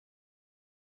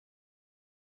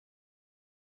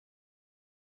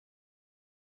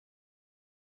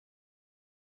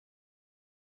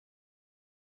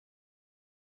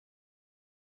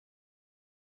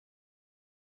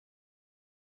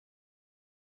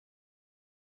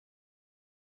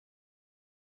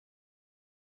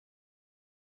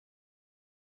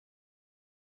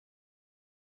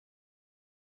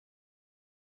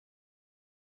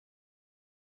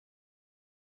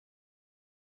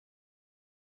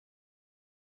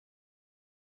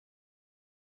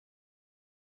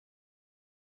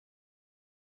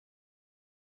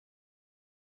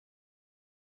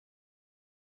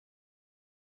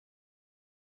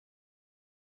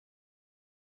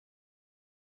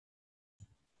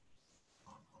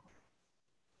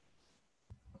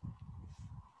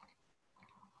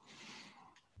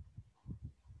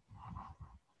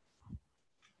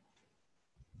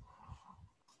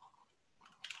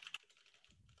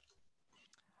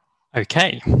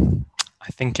Okay,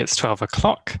 I think it's 12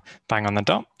 o'clock, bang on the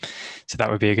dot. So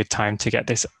that would be a good time to get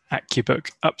this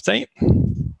accuBook update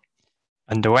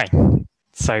underway.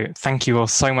 So thank you all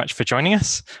so much for joining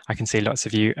us. I can see lots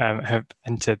of you have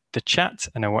entered the chat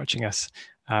and are watching us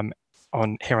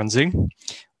here on Zoom.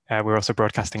 We're also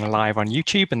broadcasting live on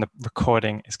YouTube, and the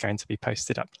recording is going to be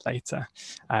posted up later.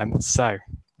 So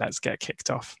let's get kicked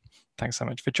off. Thanks so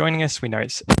much for joining us. We know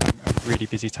it's a really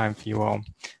busy time for you all.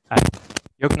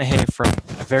 You're going to hear from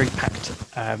a very packed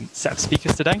set of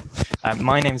speakers today.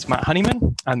 My name is Matt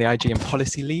Honeyman. I'm the IG and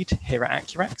Policy Lead here at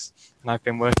accuRx, and I've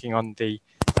been working on the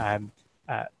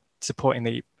supporting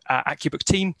the accuBook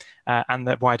team and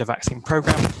the wider vaccine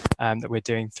program that we're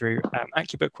doing through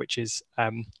accuBook, which is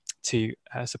to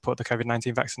support the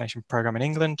COVID-19 vaccination program in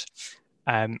England.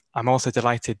 I'm also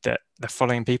delighted that the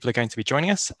following people are going to be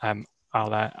joining us.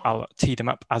 I'll tee them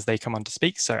up as they come on to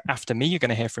speak. So after me, you're going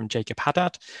to hear from Jacob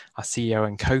Haddad, our CEO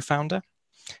and co-founder,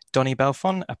 Donny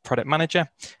Belfon, a product manager,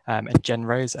 and Jen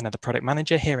Rose, another product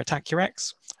manager here at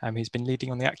accuRx, who's been leading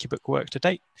on the accuBook work to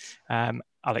date.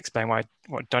 I'll explain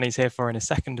what Donny's here for in a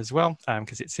second as well,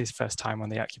 because it's his first time on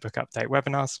the accuBook update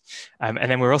webinars. And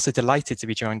then we're also delighted to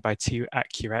be joined by two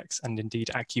accuRx and indeed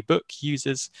accuBook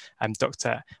users,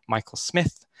 Dr. Michael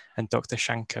Smith and Dr.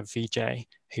 Shanker Vijay,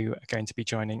 who are going to be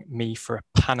joining me for a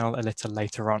panel a little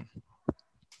later on.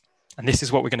 And this is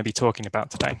what we're going to be talking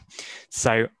about today.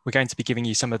 So we're going to be giving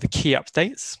you some of the key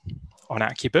updates on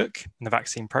accuBook and the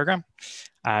vaccine program,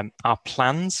 our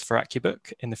plans for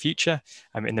accuBook in the future,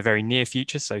 in the very near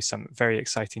future. So some very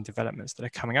exciting developments that are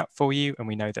coming up for you. And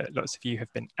we know that lots of you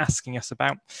have been asking us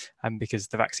about because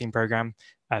the vaccine program,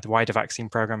 the wider vaccine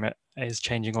program is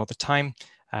changing all the time.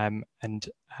 And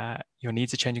your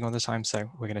needs are changing all the time.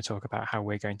 So we're going to talk about how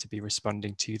we're going to be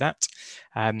responding to that.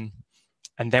 And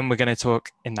then we're going to talk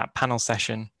in that panel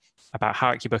session about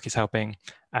how accuBook is helping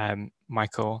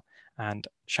Michael and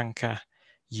Shanker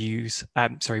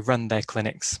run their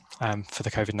clinics for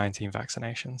the COVID-19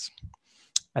 vaccinations.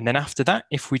 And then after that,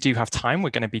 if we do have time, we're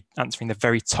going to be answering the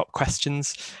very top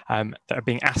questions that are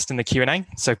being asked in the Q&A.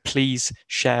 So please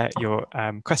share your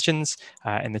questions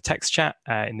in the text chat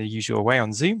in the usual way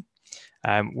on Zoom.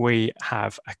 We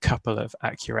have a couple of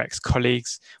accuRx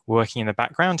colleagues working in the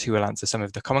background who will answer some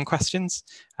of the common questions,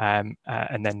 and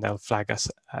then they'll flag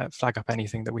up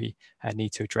anything that we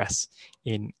need to address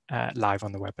in live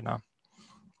on the webinar.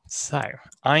 So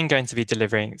I'm going to be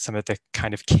delivering some of the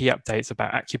kind of key updates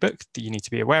about accuBook that you need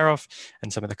to be aware of,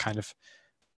 and some of the kind of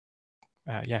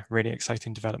really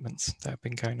exciting developments that have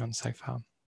been going on so far.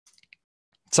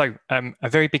 So a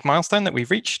very big milestone that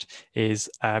we've reached is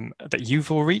that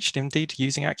you've all reached indeed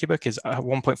using accuBook is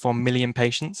 1.4 million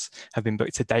patients have been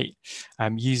booked to date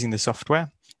using the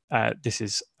software. This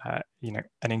is an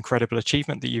incredible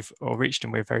achievement that you've all reached,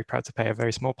 and we're very proud to play a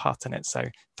very small part in it. So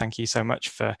thank you so much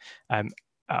for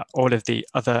all of the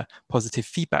other positive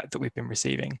feedback that we've been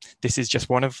receiving. This is just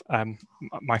one of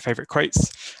my favorite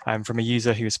quotes from a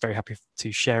user who was very happy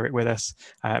to share it with us,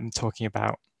 talking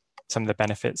about some of the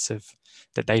benefits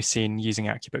that they've seen using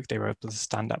accuBook. They were able to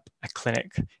stand up a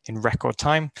clinic in record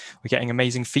time. We're getting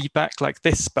amazing feedback like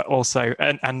this, but also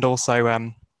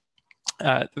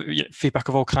feedback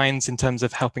of all kinds in terms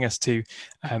of helping us to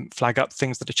flag up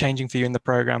things that are changing for you in the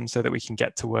program so that we can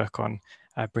get to work on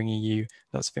bringing you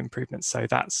lots of improvements. So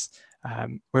that's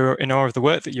we're in awe of the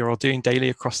work that you're all doing daily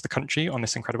across the country on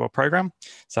this incredible program.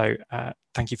 So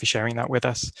thank you for sharing that with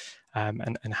us.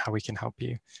 And how we can help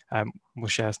you. We'll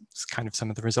share kind of some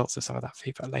of the results of some of that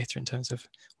feedback later in terms of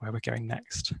where we're going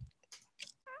next.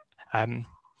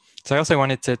 So I also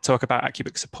wanted to talk about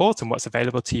accuBook support and what's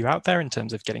available to you out there in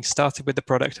terms of getting started with the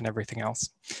product and everything else.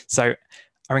 So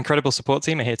our incredible support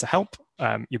team are here to help.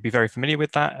 You'll be very familiar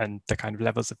with that and the kind of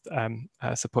levels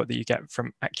of support that you get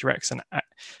from accuRx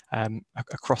and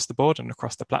across the board and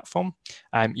across the platform.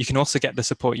 You can also get the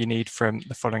support you need from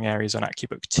the following areas on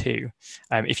accuBook too.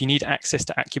 If you need access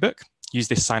to accuBook, use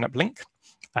this sign up link.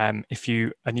 If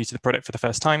you are new to the product for the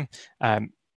first time,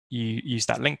 you use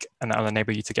that link and that'll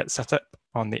enable you to get set up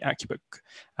on the accuBook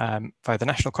via the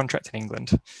national contract in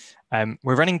England.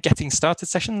 We're running getting started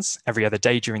sessions every other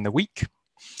day during the week.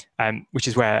 Which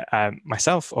is where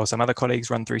myself or some other colleagues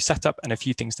run through setup and a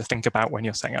few things to think about when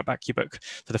you're setting up accuBook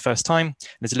for the first time.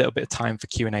 There's a little bit of time for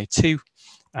Q&A too,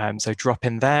 so drop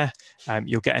in there.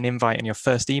 You'll get an invite in your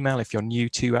first email if you're new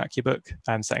to accuBook,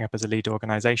 setting up as a lead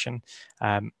organization,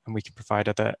 and we can provide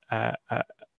other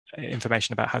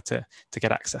information about how to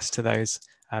get access to those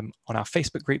on our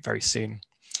Facebook group very soon.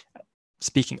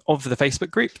 Speaking of the Facebook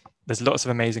group, there's lots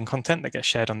of amazing content that gets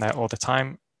shared on there all the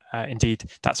time. Indeed,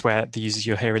 that's where the users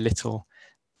you'll hear a little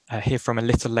hear from a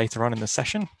little later on in the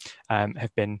session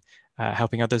have been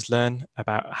helping others learn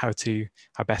about how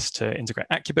best to integrate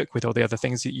accuBook with all the other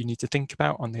things that you need to think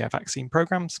about on the vaccine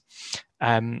programs.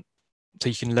 So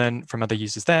you can learn from other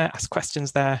users there, ask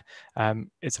questions there.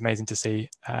 It's amazing to see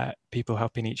people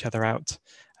helping each other out,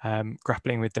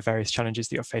 grappling with the various challenges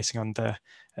that you're facing on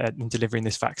in delivering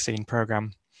this vaccine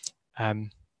program to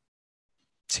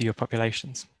your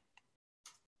populations.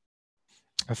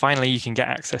 And finally, you can get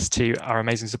access to our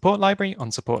amazing support library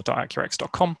on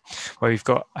support.accuRx.com, where we've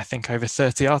got, I think, over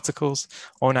 30 articles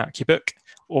on accuBook,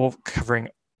 all covering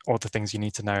all the things you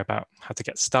need to know about how to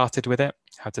get started with it,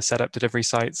 how to set up delivery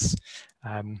sites,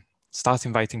 start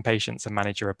inviting patients and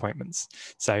manage your appointments.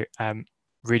 So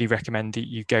really recommend that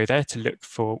you go there to look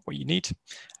for what you need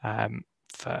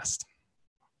first.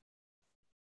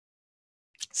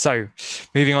 So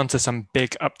moving on to some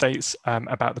big updates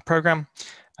about the program.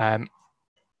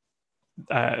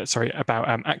 About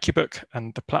accuBook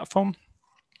and the platform.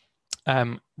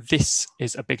 This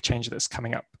is a big change that's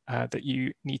coming up that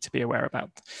you need to be aware about.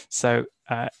 So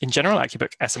in general,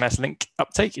 accuBook SMS link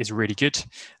uptake is really good.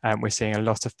 We're seeing a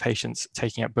lot of patients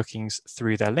taking up bookings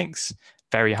through their links,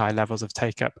 very high levels of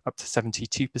take up to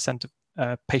 72%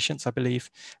 of patients, I believe,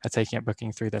 are taking up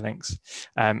booking through their links.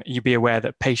 You'll be aware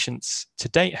that patients to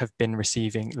date have been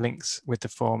receiving links with the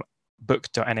form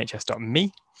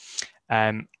book.nhs.me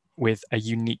with a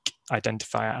unique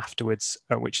identifier afterwards,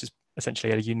 which is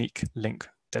essentially a unique link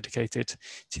dedicated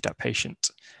to that patient.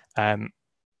 And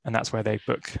that's where they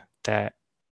book their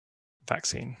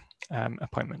vaccine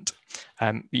appointment.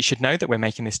 You should know that we're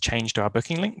making this change to our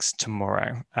booking links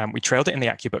tomorrow. We trailed it in the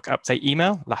accuBook update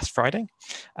email last Friday.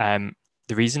 The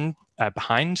reason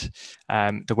behind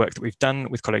the work that we've done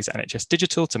with colleagues at NHS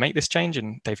Digital to make this change,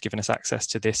 and they've given us access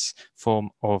to this form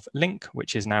of link,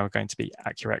 which is now going to be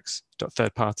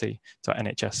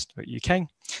accuRx.thirdparty.nhs.uk.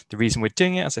 The reason we're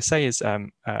doing it, as I say, is a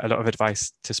lot of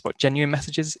advice to spot genuine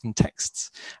messages in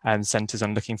texts and centres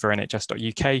on looking for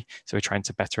nhs.uk. So we're trying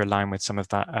to better align with some of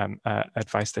that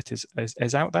advice that is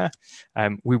out there.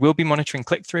 We will be monitoring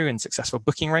click-through and successful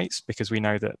booking rates, because we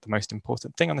know that the most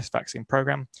important thing on this vaccine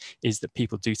programme is that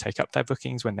people do take up their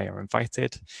bookings when they are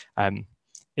invited.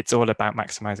 It's all about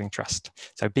maximising trust.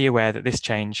 So be aware that this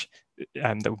change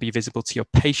that will be visible to your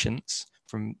patients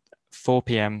from 4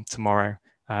 p.m. tomorrow,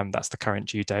 that's the current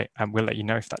due date, and we'll let you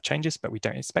know if that changes, but we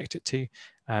don't expect it to.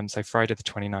 So Friday the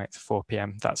 29th, 4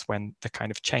 p.m, that's when the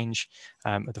kind of change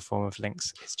of the form of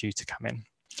links is due to come in.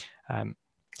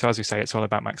 So as we say, it's all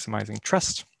about maximising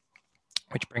trust,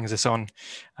 which brings us on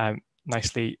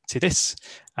nicely to this,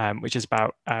 which is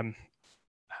about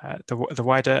the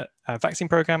wider vaccine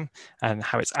programme and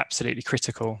how it's absolutely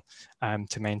critical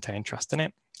to maintain trust in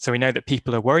it. So we know that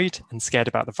people are worried and scared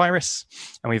about the virus,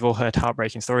 and we've all heard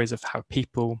heartbreaking stories of how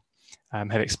people have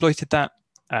exploited that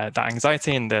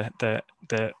anxiety and the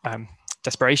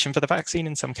desperation for the vaccine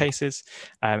in some cases.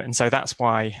 And so that's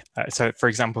why, so for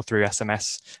example, through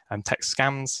SMS text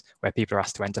scams, where people are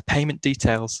asked to enter payment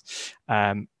details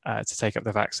to take up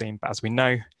the vaccine. But as we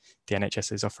know, the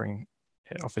NHS is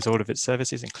offers all of its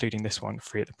services, including this one,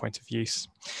 free at the point of use.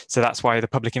 So that's why the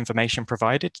public information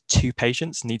provided to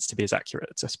patients needs to be as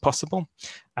accurate as possible.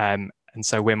 And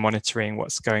so we're monitoring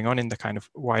what's going on in the kind of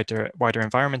wider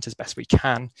environment as best we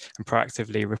can, and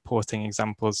proactively reporting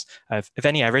examples of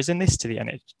any errors in this to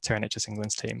NHS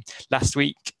England's team. Last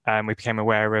week, we became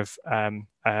aware of a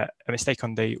mistake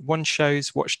on the One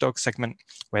Show's Watchdog segment,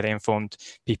 where they informed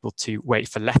people to wait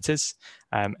for letters,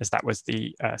 as that was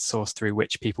the source through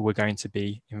which people were going to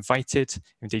be invited,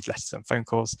 indeed letters and phone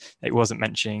calls. It wasn't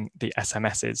mentioning the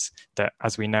SMSs that,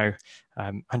 as we know,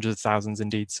 hundreds of thousands,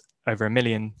 indeed over 1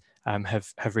 million,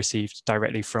 have received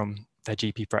directly from their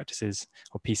GP practices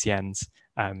or PCNs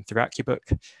through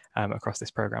accuBook across this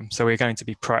programme. So we're going to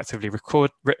be proactively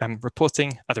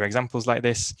reporting other examples like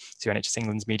this to NHS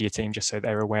England's media team, just so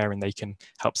they're aware and they can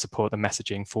help support the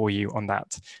messaging for you on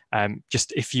that.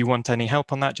 Just if you want any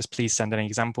help on that, just please send any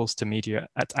examples to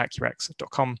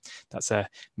media@accuRx.com. That's a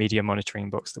media monitoring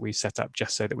box that we've set up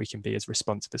just so that we can be as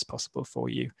responsive as possible for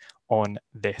you on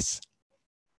this.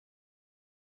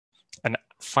 And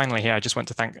finally here, I just want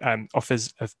to thank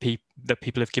offers of that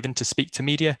people have given to speak to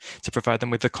media to provide them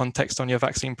with the context on your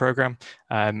vaccine programme.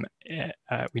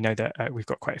 We know that we've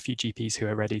got quite a few GPs who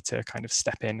are ready to kind of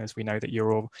step in, as we know that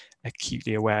you're all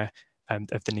acutely aware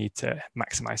of the need to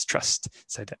maximise trust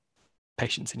so that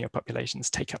patients in your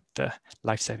populations take up the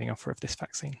life-saving offer of this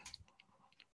vaccine.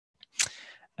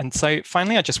 And so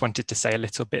finally, I just wanted to say a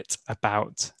little bit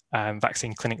about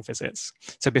vaccine clinic visits.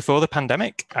 So before the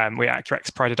pandemic, we at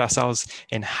accuRx prided ourselves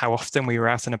in how often we were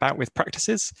out and about with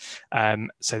practices,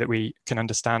 so that we can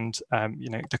understand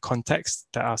the context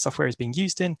that our software is being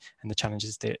used in and the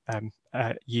challenges that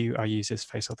you, our users,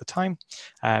 face all the time,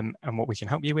 and what we can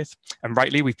help you with. And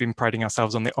rightly, we've been priding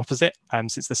ourselves on the opposite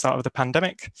since the start of the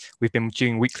pandemic. We've been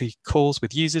doing weekly calls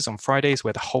with users on Fridays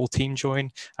where the whole team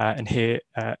join and hear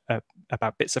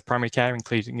about bits of primary care,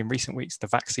 including in recent weeks, the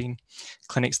vaccine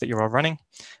clinics that you're all running.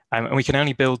 And we can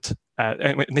only build,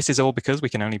 and this is all because we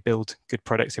can only build good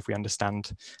products if we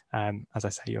understand, as I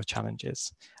say, your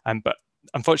challenges. But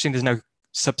unfortunately, there's no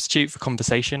substitute for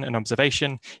conversation and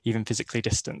observation, even physically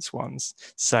distanced ones.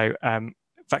 So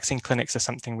vaccine clinics are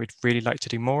something we'd really like to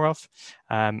do more of.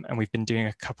 And we've been doing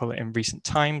a couple in recent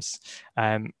times.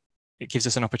 It gives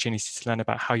us an opportunity to learn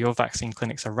about how your vaccine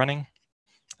clinics are running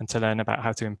and to learn about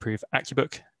how to improve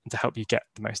accuBook and to help you get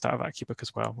the most out of accuBook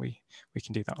as well. We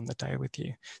can do that on the day with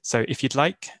you. So if you'd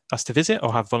like us to visit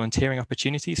or have volunteering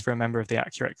opportunities for a member of the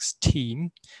accuRx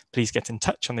team, please get in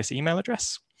touch on this email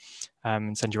address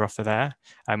and send your offer there.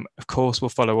 Of course, we'll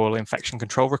follow all infection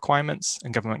control requirements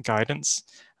and government guidance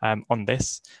on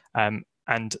this,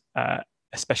 and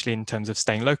especially in terms of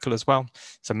staying local as well.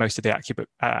 So most of the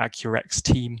accuRx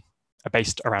team are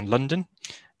based around London,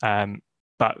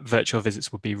 but virtual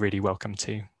visits would be really welcome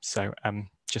too. So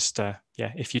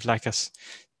if you'd like us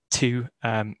to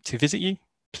visit you,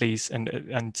 please,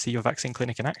 and see your vaccine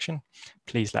clinic in action,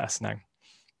 please let us know.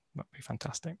 That'd be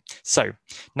fantastic. So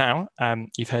now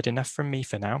you've heard enough from me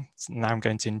for now. So now I'm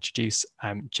going to introduce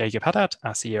Jacob Haddad,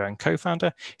 our CEO and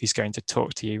co-founder, who's going to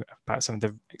talk to you about some of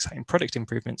the exciting product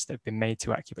improvements that have been made to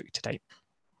accuBook to date.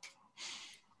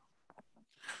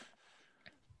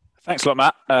 Thanks a lot,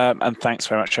 Matt, and thanks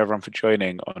very much everyone for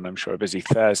joining on, I'm sure, a busy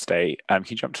Thursday. Can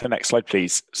you jump to the next slide,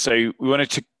 please? So we wanted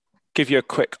to give you a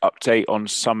quick update on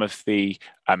some of the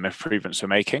improvements we're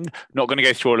making. Not going to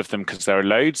go through all of them because there are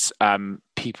loads.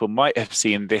 People might have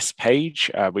seen this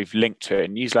page. We've linked to it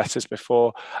in newsletters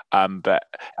before, but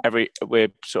we're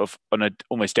sort of on an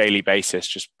almost daily basis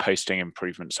just posting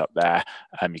improvements up there.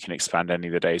 You can expand any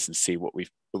of the days and see what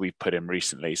we've put in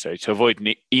recently. So to avoid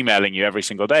emailing you every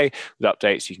single day with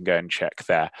updates, you can go and check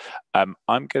there. I'm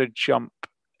going to jump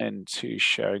into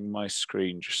sharing my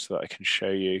screen just so that I can show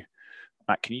you.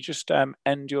 Matt, can you just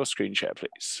end your screen share,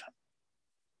 please?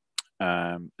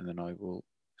 And then I will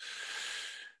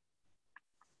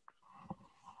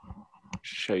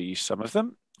show you some of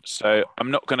them. So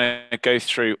I'm not going to go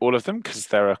through all of them because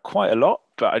there are quite a lot,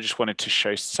 but I just wanted to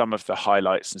show some of the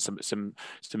highlights and some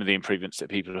of the improvements that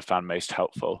people have found most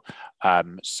helpful.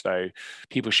 So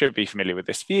people should be familiar with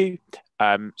this view.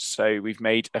 So we've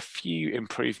made a few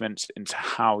improvements into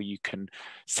how you can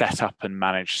set up and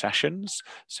manage sessions.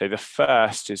 So the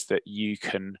first is that you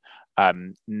can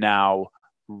now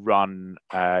run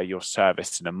your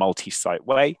service in a multi-site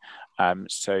way.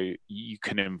 So you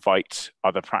can invite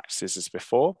other practices as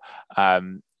before,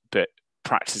 but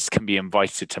practice can be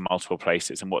invited to multiple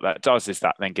places. And what that does is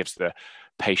that then gives the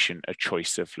patient a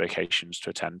choice of locations to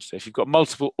attend. So if you've got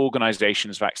multiple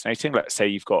organizations vaccinating, let's say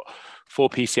you've got 4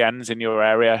 PCNs in your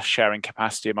area sharing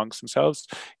capacity amongst themselves,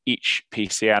 each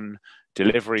PCN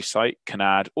delivery site can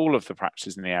add all of the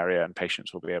practices in the area and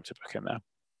patients will be able to book in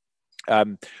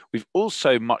there. We've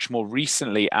also much more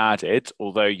recently added,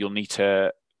 although you'll need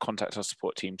to contact our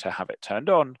support team to have it turned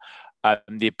on,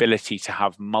 the ability to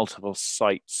have multiple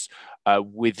sites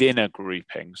within a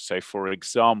grouping. So for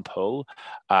example,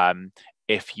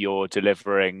 if you're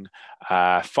delivering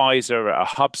Pfizer at a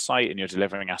hub site and you're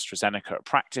delivering AstraZeneca at a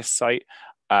practice site,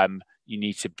 you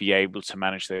need to be able to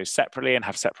manage those separately and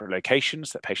have separate locations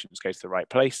that patients go to the right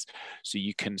place. So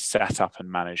you can set up and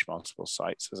manage multiple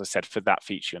sites. As I said, for that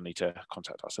feature, you'll need to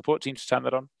contact our support team to turn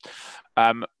that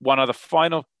on. One other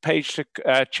final page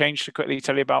to change to quickly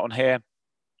tell you about on here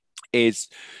is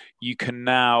you can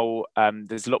now,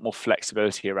 there's a lot more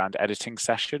flexibility around editing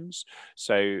sessions.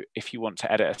 So if you want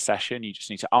to edit a session, you just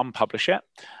need to unpublish it,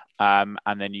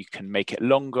 and then you can make it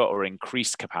longer or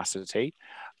increase capacity.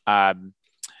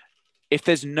 If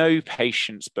there's no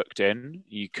patients booked in,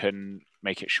 you can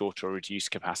make it shorter or reduce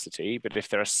capacity. But if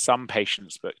there are some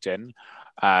patients booked in,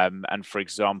 and for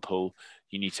example,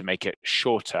 you need to make it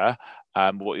shorter,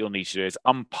 what you'll need to do is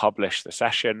unpublish the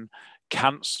session,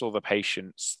 cancel the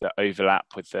patients that overlap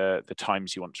with the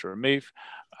times you want to remove.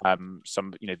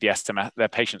 Some, the SMS, their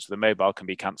patients with a mobile can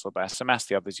be cancelled by SMS.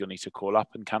 The others you'll need to call up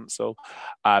and cancel,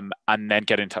 and then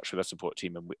get in touch with the support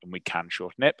team, and we can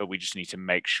shorten it. But we just need to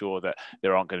make sure that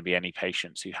there aren't going to be any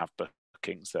patients who have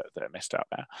bookings that are missed out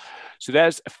there. So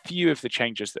there's a few of the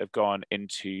changes that have gone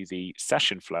into the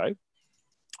session flow.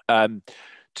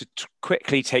 to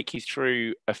quickly take you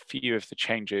through a few of the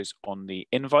changes on the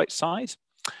invite side.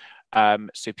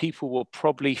 So people will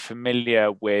probably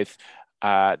familiar with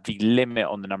the limit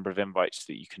on the number of invites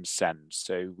that you can send.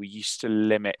 So we used to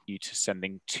limit you to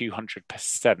sending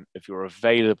 200% of your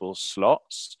available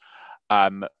slots,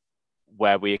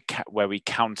 where we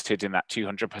counted in that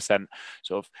 200%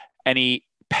 sort of any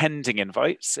pending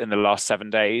invites in the last 7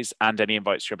 days and any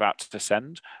invites you're about to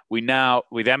send. We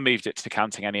then moved it to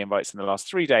counting any invites in the last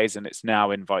 3 days, and it's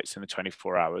now invites in the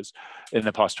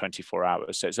past 24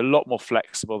 hours. So it's a lot more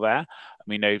flexible there. And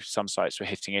we know some sites were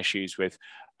hitting issues with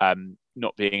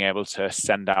not being able to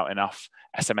send out enough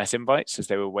SMS invites as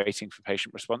they were waiting for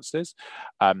patient responses.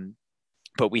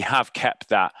 But we have kept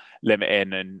that limit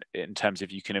in terms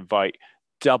of you can invite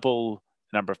double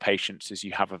the number of patients as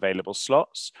you have available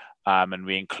slots. And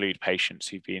we include patients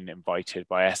who've been invited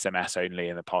by SMS only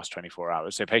in the past 24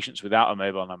 hours. So patients without a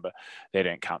mobile number, they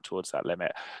don't count towards that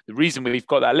limit. The reason we've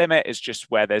got that limit is just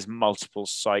where there's multiple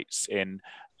sites in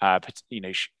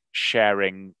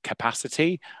sharing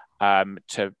capacity,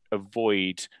 to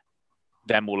avoid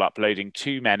them all uploading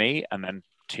too many and then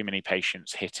too many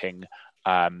patients hitting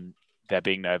there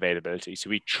being no availability. So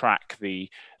we track the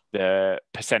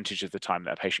percentage of the time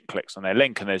that a patient clicks on their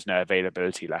link and there's no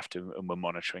availability left, and we're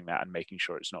monitoring that and making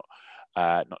sure it's not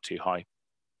too high.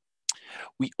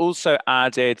 We also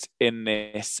added in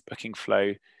this booking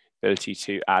flow ability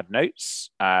to add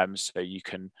notes. So you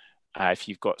can, if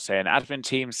you've got, say, an admin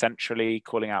team centrally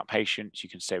calling out patients, you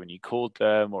can say when you called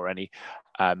them or any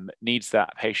needs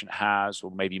that a patient has,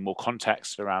 or maybe more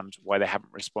context around why they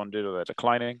haven't responded or they're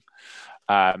declining.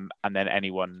 And then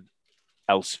anyone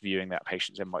else viewing that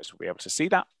patient's invites will be able to see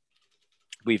that.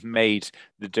 We've made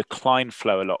the decline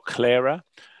flow a lot clearer.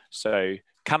 So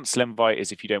cancel invite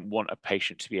is if you don't want a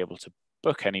patient to be able to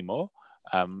book anymore.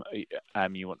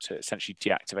 You want to essentially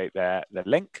deactivate their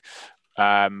link.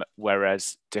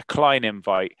 Whereas decline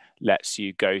invite lets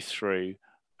you go through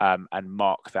and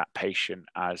mark that patient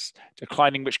as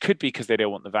declining, which could be because they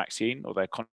don't want the vaccine or they're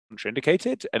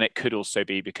contraindicated, and it could also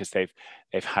be because they've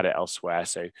had it elsewhere.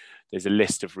 So there's a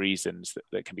list of reasons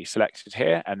that can be selected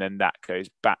here, and then that goes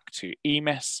back to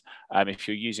EMIS. If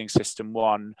you're using System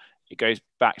 1, it goes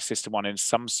back to System 1 in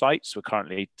some sites. We're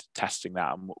currently testing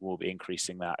that, and we'll be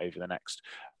increasing that over the next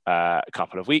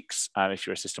couple of weeks. If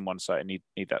you're a System 1 site and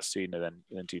need that sooner,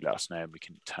 then do let us know and we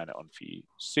can turn it on for you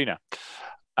sooner.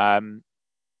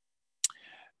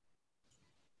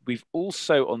 We've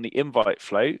also, on the invite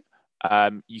flow,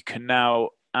 you can now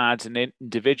add an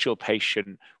individual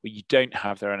patient where you don't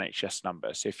have their NHS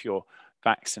number. So if you're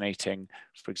vaccinating,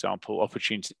 for example,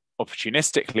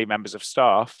 opportunistically members of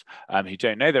staff who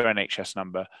don't know their NHS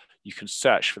number, you can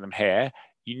search for them here.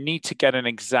 You need to get an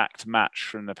exact match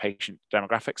from the patient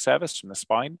demographic service, from the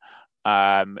spine,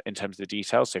 in terms of the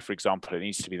details. So for example, it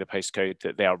needs to be the postcode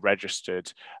that they are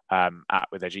registered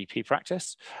with their GP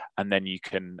practice. And then you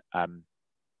can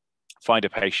find a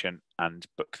patient and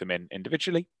book them in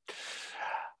individually.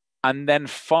 And then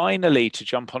finally, to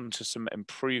jump onto some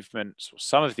improvements, or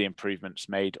some of the improvements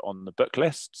made on the book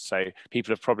list. So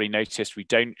people have probably noticed we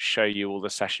don't show you all the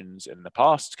sessions in the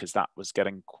past because that was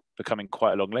becoming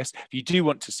quite a long list. If you do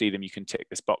want to see them, you can tick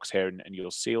this box here and you'll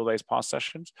see all those past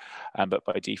sessions. But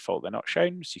by default, they're not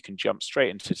shown. So you can jump straight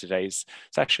into today's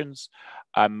sessions.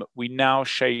 We now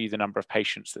show you the number of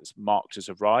patients that's marked as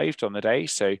arrived on the day.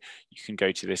 So you can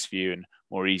go to this view and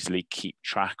more easily keep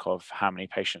track of how many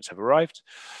patients have arrived.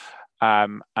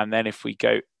 And then if we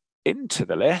go into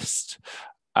the list,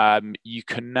 you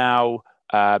can now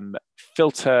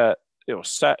filter or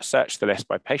search the list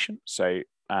by patient. So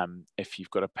if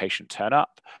you've got a patient turn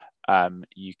up,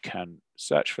 you can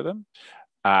search for them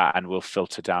and we'll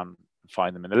filter down and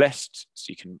find them in the list so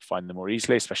you can find them more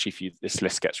easily, especially if this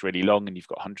list gets really long and you've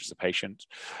got hundreds of patients.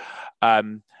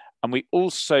 And we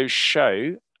also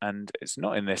show, and it's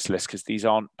not in this list because these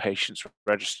aren't patients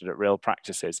registered at real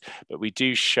practices, but we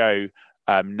do show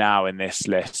now in this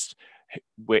list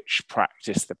which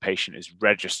practice the patient is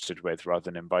registered with rather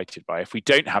than invited by. If we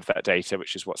don't have that data,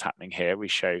 which is what's happening here, we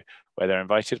show where they're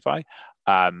invited by.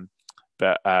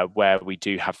 But where we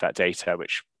do have that data,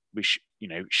 which we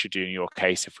should do in your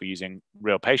case if we're using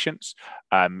real patients,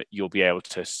 you'll be able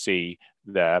to see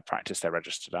the practice they're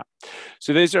registered at.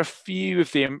 So those are a few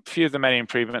of the many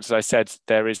improvements. As I said,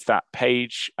 there is that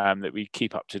page that we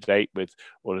keep up to date with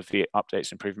all of the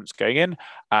updates and improvements going in.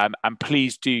 And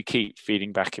please do keep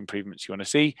feeding back improvements you want to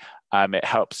see. It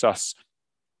helps us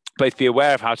both be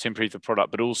aware of how to improve the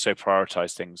product, but also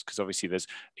prioritize things, because obviously there's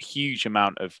a huge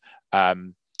amount of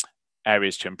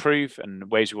areas to improve and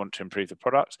ways we want to improve the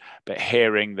product, but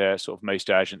hearing the sort of most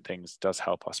urgent things does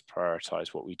help us prioritize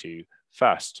what we do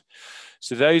first.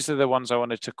 So those are the ones I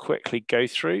wanted to quickly go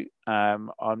through. I'm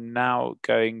now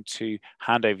going to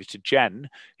hand over to Jen,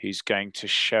 who's going to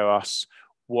show us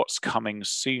what's coming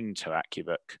soon to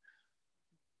accuBook.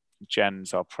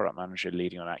 Jen's our product manager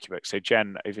leading on accuBook. So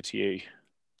Jen, over to you.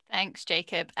 Thanks,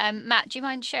 Jacob. Matt, do you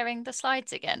mind sharing the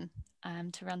slides again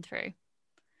to run through?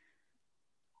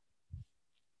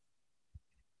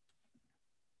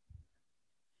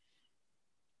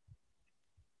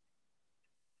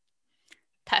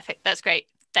 Perfect, that's great.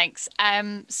 Thanks.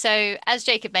 So as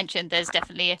Jacob mentioned, there's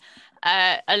definitely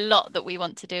a lot that we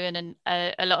want to do and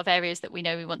a lot of areas that we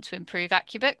know we want to improve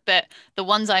accuBook, but the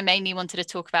ones I mainly wanted to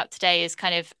talk about today is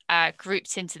kind of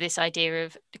grouped into this idea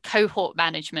of cohort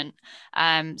management.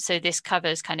 So this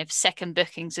covers kind of second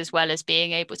bookings as well as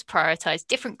being able to prioritize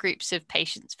different groups of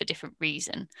patients for different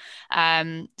reasons.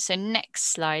 So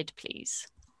next slide, please.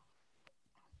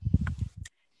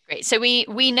 Great. So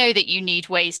we know that you need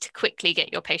ways to quickly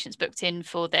get your patients booked in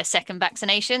for their second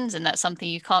vaccinations, and that's something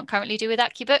you can't currently do with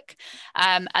accuBook,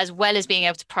 as well as being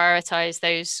able to prioritize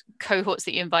those cohorts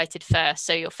that you invited first.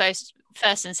 So your first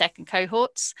and second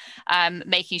cohorts,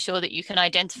 making sure that you can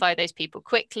identify those people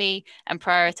quickly and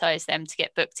prioritize them to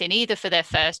get booked in either for their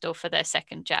first or for their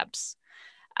second jabs.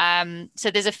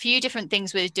 So there's a few different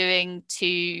things we're doing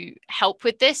to help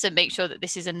with this and make sure that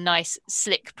this is a nice,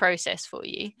 slick process for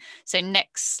you. So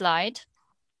next slide.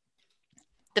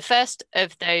 The first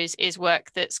of those is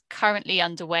work that's currently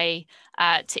underway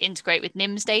to integrate with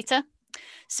NIMS data.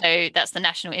 So that's the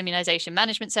National Immunization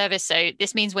Management Service. So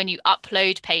this means when you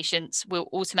upload patients, we'll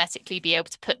automatically be able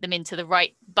to put them into the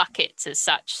right buckets as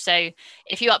such. So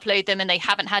if you upload them and they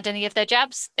haven't had any of their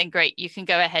jabs, then great, you can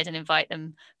go ahead and invite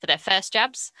them for their first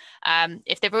jabs.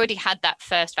 If they've already had that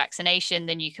first vaccination,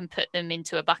 then you can put them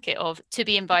into a bucket of to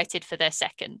be invited for their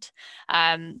second.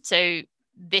 So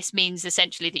this means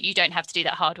essentially that you don't have to do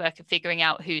that hard work of figuring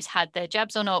out who's had their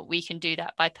jabs or not. We can do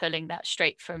that by pulling that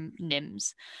straight from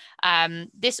NIMS.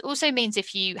 This also means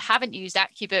if you haven't used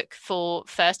accuBook for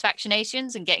first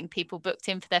vaccinations and getting people booked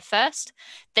in for their first,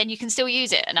 then you can still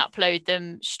use it and upload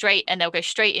them straight and they'll go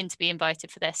straight in to be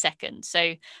invited for their second.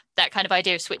 So that kind of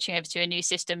idea of switching over to a new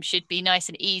system should be nice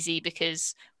and easy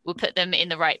because we'll put them in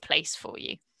the right place for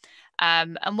you.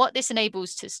 And what this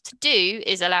enables us to do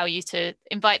is allow you to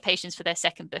invite patients for their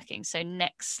second booking. So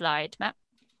next slide, Matt.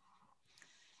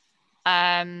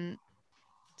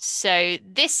 So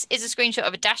this is a screenshot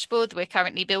of a dashboard we're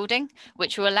currently building,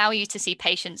 which will allow you to see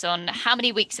patients on how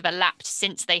many weeks have elapsed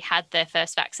since they had their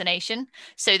first vaccination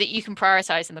so that you can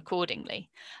prioritize them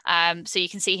accordingly. So you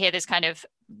can see here there's kind of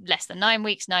less than 9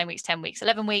 weeks, 10 weeks,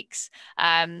 11 weeks.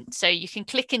 So you can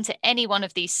click into any one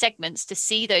of these segments to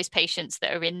see those patients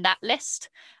that are in that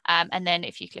list. And then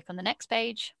if you click on the next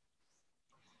page,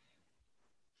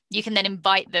 you can then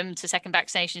invite them to second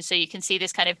vaccination. So you can see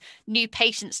this kind of new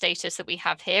patient status that we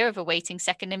have here of awaiting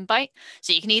second invite.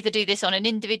 So you can either do this on an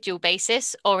individual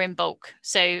basis or in bulk.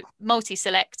 So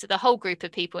multi-select the whole group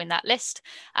of people in that list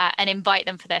and invite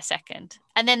them for their second.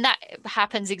 And then that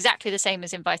happens exactly the same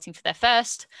as inviting for their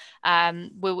first.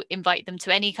 We'll invite them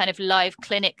to any kind of live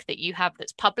clinic that you have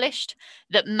that's published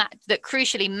that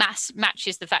crucially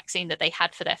matches the vaccine that they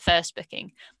had for their first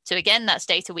booking. So again, that's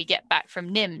data we get back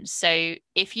from NIMS. So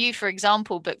if you, for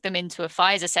example, book them into a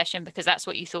Pfizer session because that's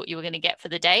what you thought you were going to get for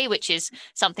the day, which is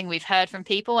something we've heard from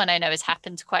people and I know has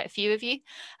happened to quite a few of you,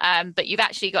 but you've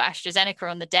actually got AstraZeneca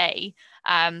on the day,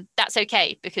 that's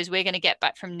okay because we're going to get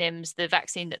back from NIMS the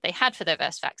vaccine that they had for their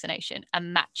first vaccination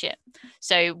and match it.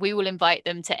 So we will invite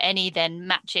them to any then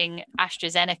matching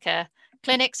AstraZeneca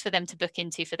clinics for them to book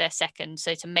into for their second,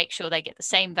 so to make sure they get the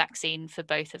same vaccine for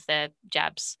both of their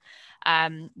jabs.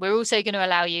 We're also going to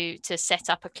allow you to set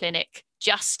up a clinic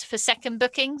just for second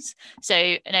bookings. So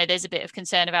I know there's a bit of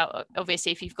concern about,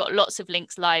 obviously, if you've got lots of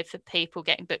links live for people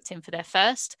getting booked in for their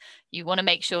first, you want to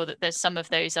make sure that there's some of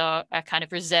those are kind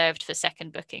of reserved for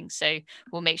second bookings. So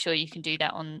we'll make sure you can do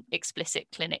that on explicit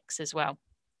clinics as well.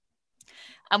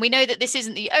 And we know that this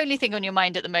isn't the only thing on your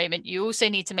mind at the moment. You also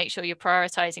need to make sure you're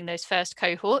prioritizing those first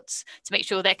cohorts to make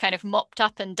sure they're kind of mopped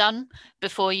up and done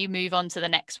before you move on to the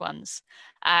next ones.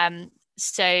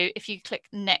 So if you click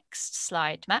next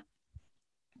slide, Matt.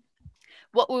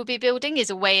 What we'll be building is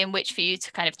a way in which for you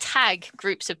to kind of tag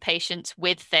groups of patients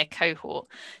with their cohort.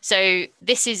 So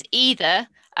this is either,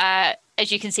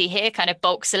 as you can see here, kind of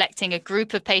bulk selecting a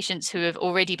group of patients who have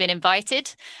already been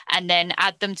invited and then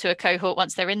add them to a cohort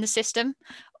once they're in the system.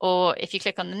 Or if you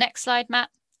click on the next slide, Matt,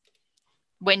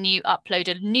 when you upload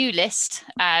a new list,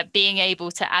 being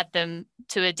able to add them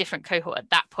to a different cohort at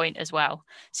that point as well.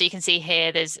 So you can see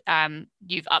here, there's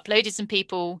you've uploaded some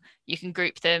people, you can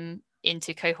group them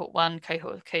into cohort 1,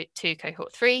 cohort 2,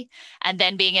 cohort 3, and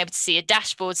then being able to see a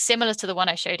dashboard similar to the one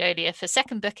I showed earlier for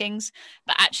second bookings,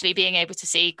 but actually being able to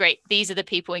see, great, these are the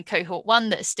people in cohort 1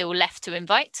 that are still left to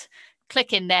invite.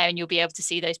 Click in there and you'll be able to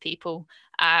see those people.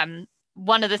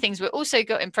 One of the things we're also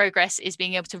got in progress is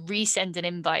being able to resend an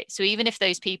invite. So even if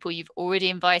those people you've already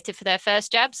invited for their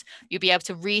first jabs, you'll be able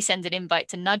to resend an invite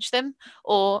to nudge them,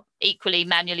 or equally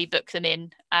manually book them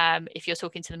in if you're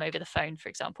talking to them over the phone, for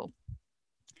example.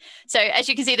 So as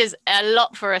you can see, there's a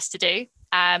lot for us to do.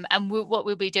 And what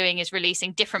we'll be doing is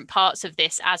releasing different parts of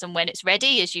this as and when it's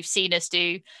ready, as you've seen us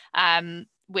do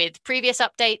with previous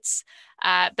updates.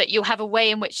 But you'll have a way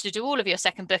in which to do all of your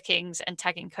second bookings and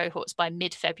tagging cohorts by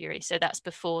mid-February. So that's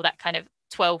before that kind of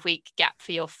 12-week gap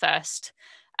for your first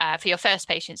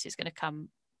patients is going to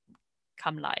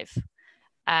come live.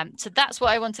 So that's what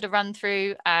I wanted to run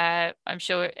through. I'm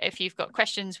sure if you've got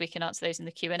questions, we can answer those in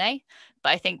the Q&A. But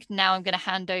I think now I'm going to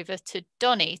hand over to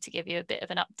Donnie to give you a bit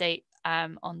of an update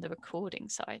on the recording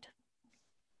side.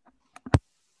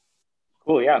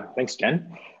 Cool, yeah, thanks,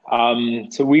 Jen.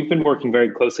 So we've been working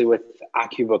very closely with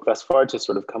accuBook thus far to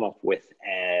sort of come up with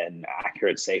an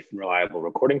accurate, safe, and reliable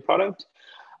recording product.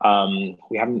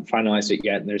 We haven't finalized it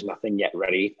yet, and there's nothing yet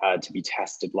ready to be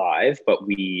tested live, but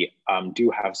we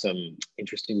do have some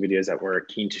interesting videos that we're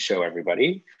keen to show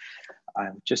everybody.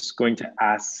 I'm just going to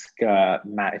ask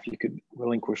Matt if you could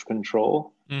relinquish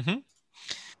control. Mm-hmm.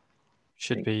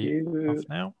 Should be off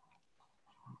now.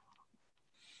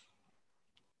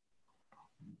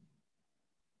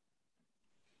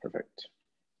 Perfect.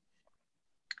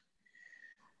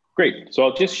 Great, so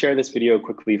I'll just share this video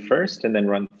quickly first and then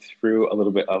run through a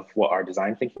little bit of what our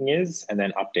design thinking is and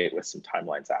then update with some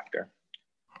timelines after.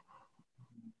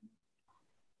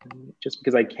 Just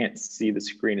because I can't see the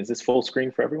screen, is this full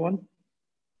screen for everyone?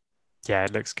 Yeah,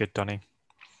 it looks good, Donnie.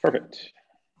 Perfect.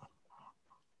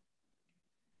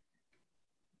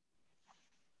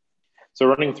 So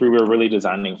running through, we're really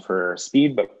designing for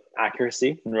speed, but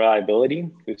accuracy and reliability.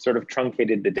 We've sort of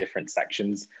truncated the different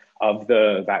sections of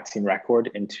the vaccine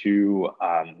record into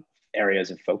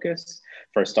areas of focus.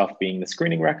 First off being the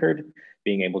screening record,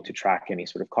 being able to track any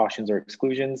sort of cautions or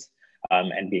exclusions,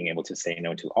 and being able to say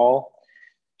no to all.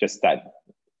 Just that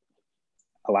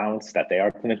allowance that they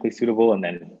are clinically suitable, and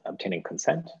then obtaining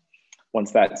consent.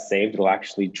 Once that's saved, it'll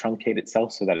actually truncate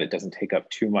itself so that it doesn't take up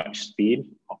too much speed,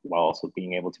 while also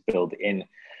being able to build in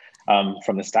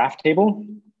from the staff table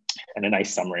and a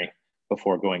nice summary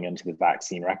before going into the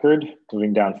vaccine record.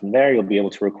 Moving down from there, you'll be able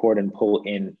to record and pull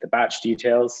in the batch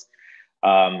details.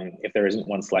 If there isn't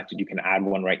one selected, you can add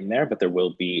one right in there, but there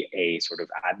will be a sort of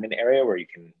admin area where you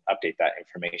can update that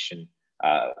information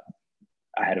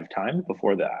ahead of time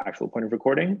before the actual point of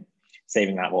recording.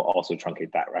 Saving that will also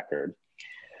truncate that record.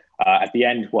 At the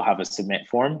end, we'll have a submit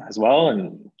form as well,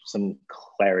 and some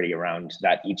clarity around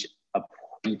that each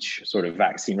sort of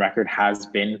vaccine record has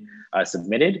been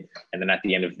submitted. And then at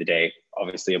the end of the day,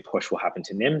 obviously a push will happen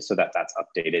to NIMS so that that's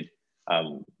updated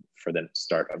for the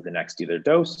start of the next either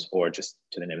dose or just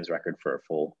to the NIMS record for a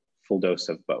full dose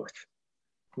of both.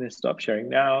 I'm gonna stop sharing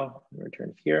now,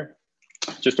 return here.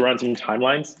 Just around some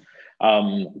timelines.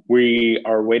 We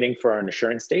are waiting for our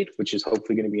assurance date, which is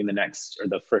hopefully gonna be in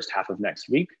the first half of next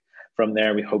week. From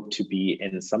there, we hope to be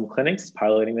in some clinics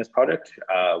piloting this product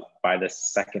by the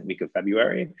second week of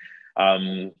February.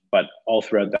 But all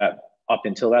throughout that, up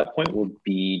until that point, we'll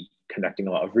be conducting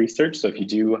a lot of research. So if you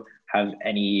do have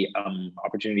any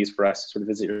opportunities for us to sort of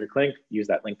visit your clinic, use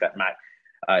that link that Matt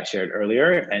shared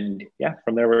earlier. And yeah,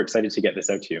 from there, we're excited to get this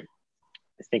out to you.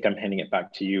 I think I'm handing it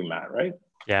back to you, Matt, right?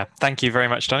 Yeah, thank you very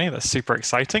much, Donnie. That's super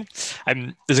exciting.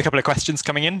 There's a couple of questions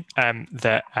coming in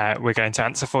that we're going to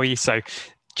answer for you. So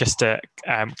just to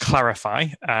clarify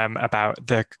about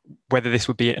whether this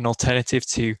would be an alternative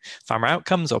to Pharma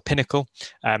Outcomes or Pinnacle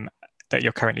that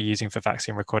you're currently using for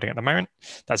vaccine recording at the moment.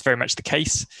 That's very much the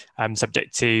case,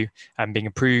 subject to being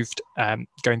approved,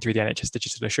 going through the NHS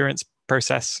digital assurance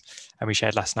process. And we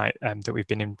shared last night that we've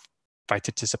been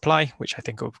invited to supply, which I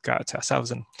think will go out to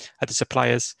ourselves and other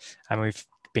suppliers. And we've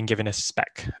been given a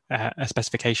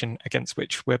specification against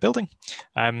which we're building.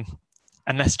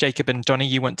 Unless Jacob and Donnie,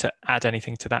 you want to add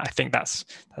anything to that, I think that's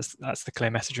the clear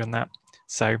message on that.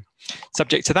 So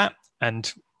subject to that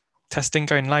and testing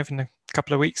going live in a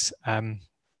couple of weeks,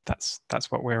 that's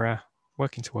what we're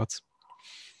working towards.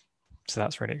 So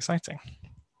that's really exciting.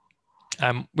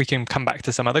 We can come back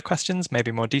to some other questions,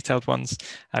 maybe more detailed ones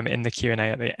in the Q&A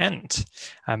at the end.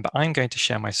 But I'm going to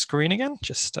share my screen again,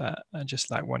 just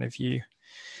like one of you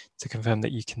to confirm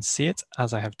that you can see it,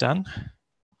 as I have done.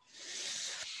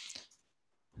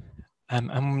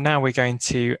 And now we're going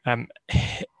to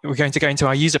go into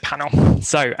our user panel.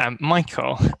 So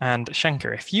Michael and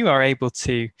Shanker, if you are able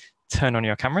to turn on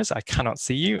your cameras, I cannot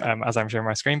see you as I'm showing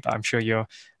my screen, but I'm sure you're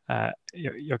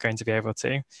going to be able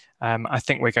to. I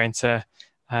think we're going to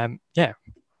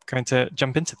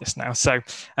jump into this now. So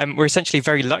we're essentially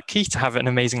very lucky to have an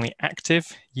amazingly active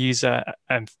user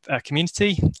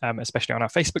community, especially on our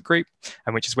Facebook group,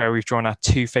 which is where we've drawn our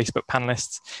 2 Facebook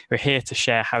panelists who are here to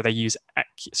share how they use,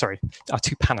 our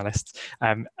 2 panelists.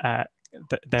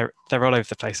 They're all over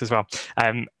the place as well.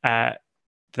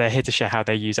 They're here to share how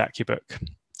they use accuBook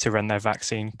to run their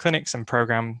vaccine clinics and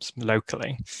programs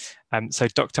locally. So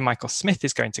Dr. Michael Smith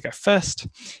is going to go first.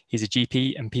 He's a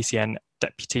GP and PCN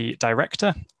Deputy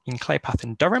Director in Claypath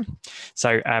in Durham.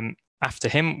 So after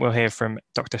him, we'll hear from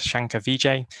Dr. Shanker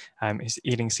Vijay, who's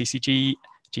Ealing CCG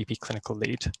GP Clinical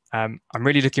Lead. I'm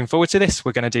really looking forward to this.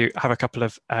 We're going to have a couple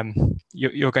of,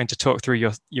 you're going to talk through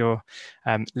your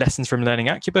lessons from learning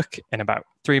accuBook in about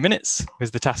 3 minutes was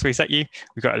the task we set you.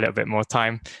 We've got a little bit more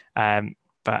time.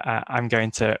 But I'm going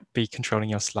to be controlling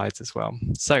your slides as well.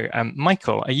 So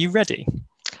Michael, are you ready?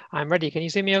 I'm ready. Can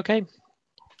you see me okay?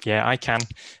 Yeah, I can.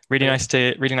 Really nice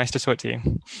to talk to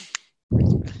you.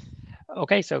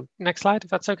 Okay, so next slide, if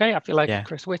that's okay. I feel like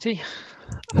Chris Whitty.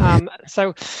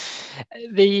 So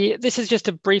this is just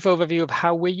a brief overview of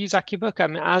how we use accuBook.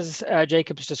 As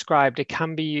Jacob's described, it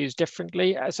can be used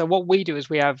differently. So what we do is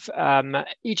we have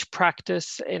each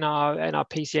practice in our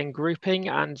PCN grouping,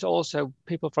 and also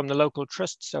people from the local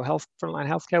trust, so frontline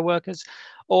healthcare workers,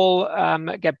 all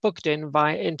get booked into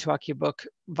accuBook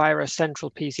via a central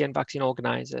PCN vaccine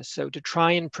organizer. So to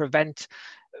try and prevent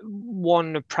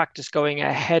one practice going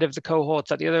ahead of the cohorts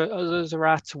that the others are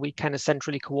at, we kind of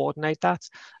centrally coordinate that,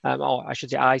 or I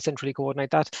should say I centrally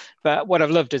coordinate that. But what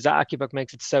I've loved is that accuBook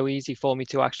makes it so easy for me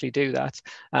to actually do that.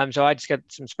 So I just get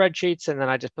some spreadsheets and then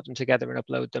I just put them together and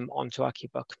upload them onto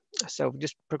accuBook. So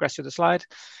just progress through the slide.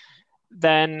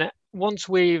 Then once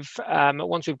we've got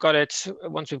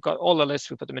all the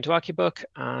lists, we put them into accuBook,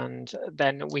 and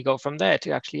then we go from there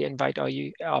to actually invite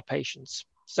our patients.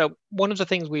 So one of the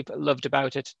things we've loved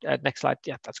about it, next slide,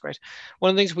 yeah, that's great.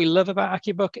 One of the things we love about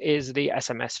accuBook is the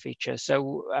SMS feature.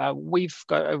 So we've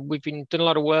been doing a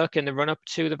lot of work in the run up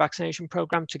to the vaccination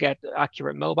program to get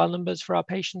accurate mobile numbers for our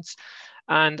patients.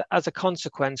 And as a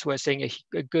consequence, we're seeing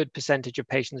a good percentage of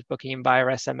patients booking in via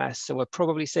SMS. So we're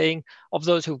probably seeing, of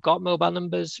those who've got mobile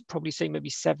numbers, probably seeing maybe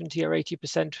 70 or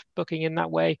 80% booking in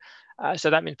that way.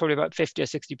 So that means probably about 50 or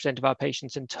 60% of our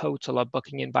patients in total are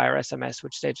booking in via SMS,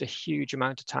 which saves a huge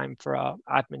amount of time for our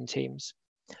admin teams.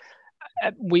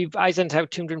 I sent out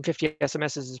 250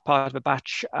 SMSs as part of a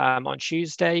batch on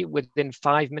Tuesday. Within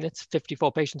 5 minutes,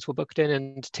 54 patients were booked in,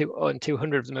 and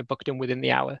 200 of them are booked in within the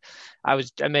hour. I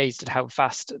was amazed at how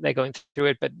fast they're going through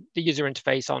it, but the user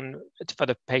interface for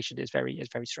the patient is very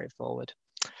straightforward.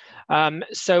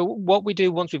 So what we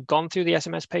do once we've gone through the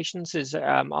SMS patients is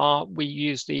we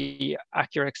use the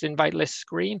accuRx invite list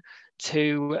screen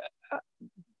to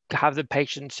have the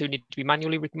patients who need to be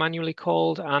manually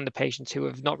called and the patients who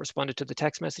have not responded to the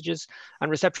text messages,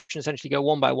 and reception essentially go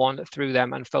one by one through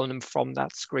them and phone them from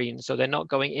that screen. So they're not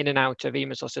going in and out of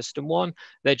EMIS or System 1,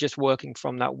 they're just working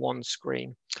from that one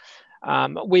screen.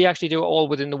 We actually do it all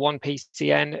within the one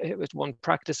PCN, it was one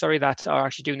practice, sorry, that are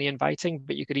actually doing the inviting,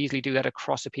 but you could easily do that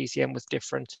across a PCN with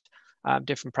different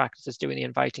practices doing the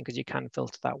inviting, because you can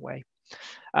filter that way.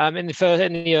 In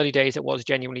the early days, it was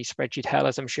genuinely spreadsheet hell,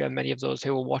 as I'm sure many of those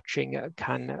who are watching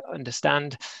can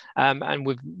understand. And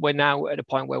we're now at a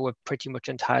point where we're pretty much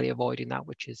entirely avoiding that,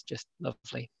 which is just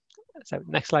lovely. So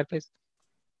next slide, please.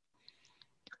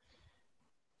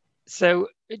 So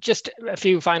just a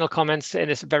few final comments in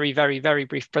this very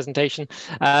brief presentation.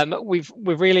 We've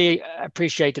really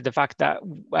appreciated the fact that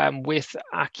with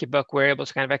accuBook, we're able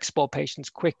to kind of export patients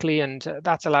quickly, and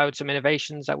that's allowed some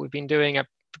innovations that we've been doing. I've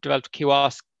developed a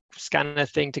QR scanner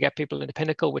thing to get people into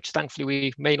Pinnacle, which thankfully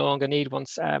we may no longer need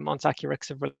once accuRx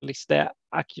have released their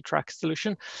accuTrack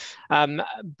solution.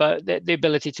 But the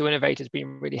ability to innovate has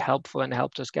been really helpful and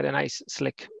helped us get a nice,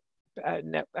 slick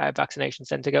vaccination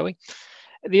center going.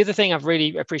 The other thing I've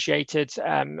really appreciated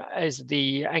is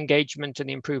the engagement and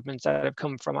the improvements that have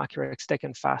come from accuRx thick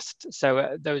and fast.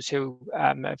 So those who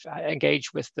have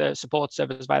engaged with the support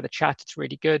service via the chat, it's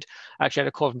really good. I actually had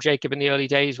a call from Jacob in the early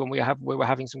days when we were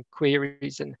having some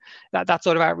queries, and that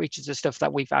sort of outreach is the stuff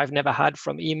that I've never had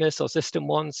from EMIS or System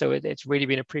 1. So it's really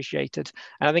been appreciated,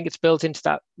 and I think it's built into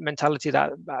that mentality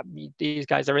that these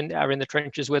guys are in the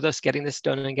trenches with us, getting this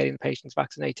done and getting the patients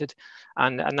vaccinated,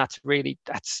 and that's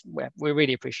where we're really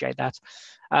really appreciate that.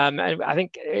 And I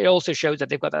think it also shows that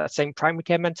they've got that same primary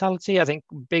care mentality. I think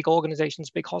big organizations,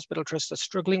 big hospital trusts are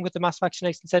struggling with the mass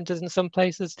vaccination centers in some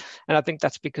places. And I think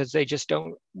that's because they just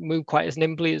don't move quite as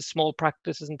nimbly as small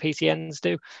practices and PCNs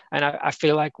do. And I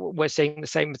feel like we're seeing the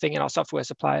same thing in our software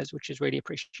suppliers, which is really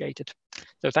appreciated.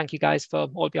 So thank you guys for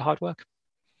all of your hard work.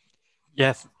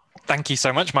 Yes. Thank you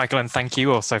so much, Michael, and thank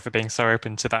you also for being so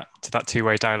open to that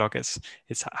two-way dialogue. It's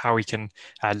how we can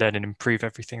learn and improve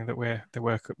everything that we're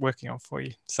working on for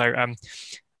you. So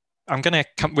we're gonna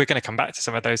come back to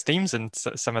some of those themes and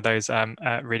some of those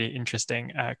really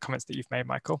interesting comments that you've made,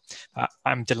 Michael.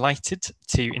 I'm delighted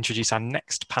to introduce our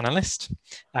next panelist,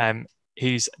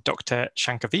 who's Dr.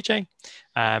 Shanker Vijay,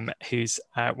 who's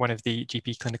one of the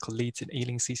GP clinical leads in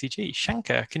Ealing CCG.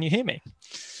 Shanker, can you hear me?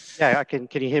 Yeah, I can.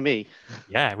 Can you hear me?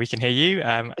 Yeah, we can hear you.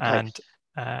 Okay. And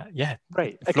yeah,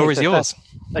 great. The floor is yours.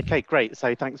 Okay, great.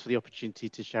 So thanks for the opportunity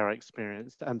to share our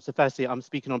experience. So firstly, I'm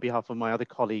speaking on behalf of my other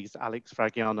colleagues, Alex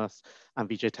Fragianos and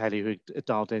Vijay Taylor, who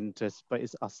dialed in, but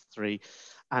it's us three.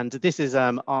 And this is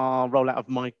our rollout of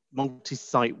my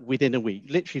multi-site within a week,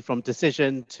 literally from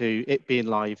decision to it being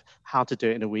live, how to do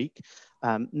it in a week.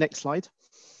 Next slide.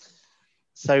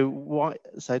 So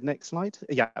next slide.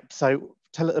 Yeah, so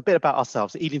tell a bit about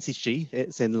ourselves. Ealing CCG,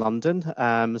 it's in London.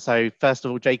 So first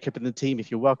of all, Jacob and the team, if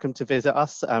you're welcome to visit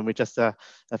us, we're just a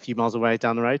few miles away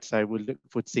down the road, so we'll look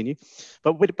forward to seeing you.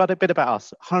 But a bit about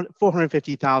us,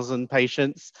 450,000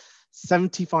 patients,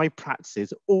 75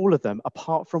 practices, all of them,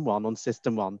 apart from one on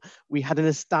System 1. We had an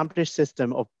established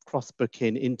system of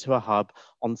cross-booking into a hub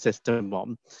on System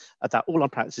 1 that all our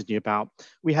practices knew about.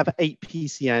 We have 8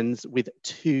 PCNs with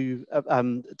 2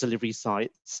 delivery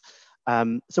sites.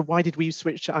 So why did we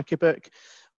switch to accuBook?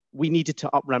 We needed to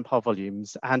up-ramp our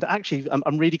volumes. And actually,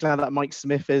 I'm really glad that Mike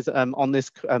Smith is on this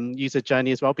user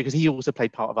journey as well, because he also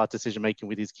played part of our decision-making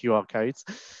with his QR codes.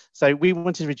 So we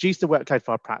wanted to reduce the workload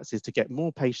for our practices to get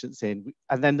more patients in.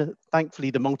 And then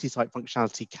thankfully, the multi-site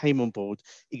functionality came on board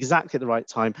exactly at the right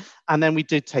time. And then we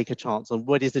did take a chance on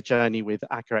what is the journey with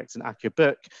accuRx and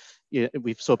accuBook. You know,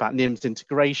 we've saw about NIMS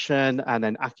integration, and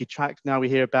then accuTrack now we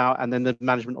hear about, and then the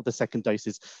management of the second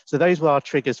doses. So those were our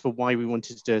triggers for why we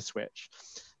wanted to do a switch.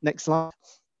 Next slide.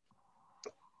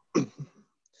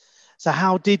 So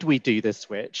how did we do this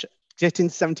switch? Getting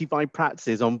 75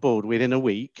 practices on board within a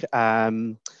week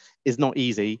is not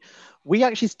easy. We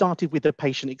actually started with the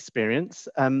patient experience.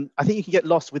 I think you can get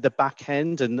lost with the back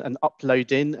end and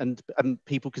uploading, and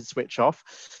people can switch off.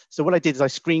 So what I did is I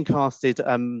screencasted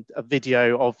a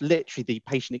video of literally the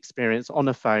patient experience on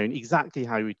a phone, exactly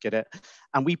how you would get it.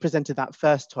 And we presented that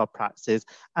first to our practices,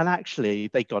 and actually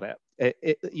they got it.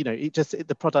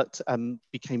 The product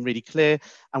became really clear,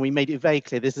 and we made it very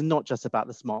clear this is not just about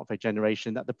the smartphone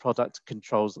generation, that the product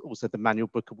controls also the manual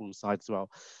bookable side as well.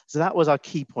 So that was our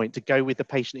key point, to go with the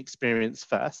patient experience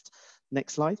first.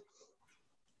 Next slide.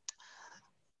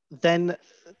 Then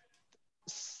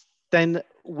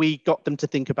we got them to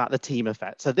think about the team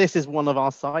effect. So this is one of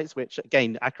our sites, which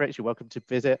again, accuRx, you're welcome to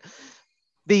visit.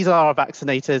 These are our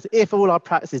vaccinators. If all our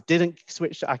practices didn't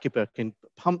switch to accuBook and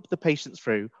pump the patients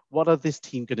through, what are this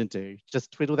team going to do?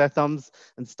 Just twiddle their thumbs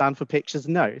and stand for pictures?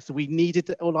 No. So we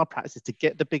needed all our practices to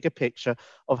get the bigger picture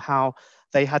of how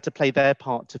they had to play their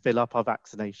part to fill up our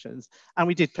vaccinations. And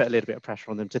we did put a little bit of pressure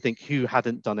on them to think who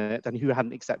hadn't done it and who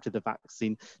hadn't accepted the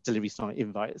vaccine delivery site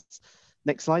invites.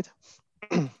 Next slide.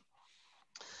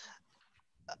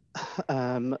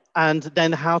 And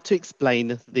then how to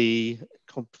explain the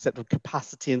concept of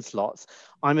capacity and slots.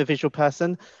 I'm a visual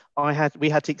person. We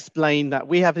had to explain that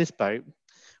we have this boat.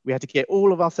 We had to get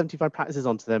all of our 75 practices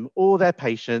onto them, all their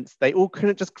patients. They all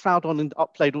couldn't just crowd on and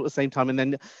upload all at the same time and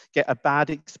then get a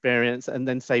bad experience and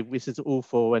then say, this is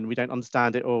awful and we don't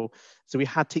understand it all. So we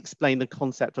had to explain the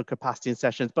concept of capacity in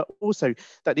sessions, but also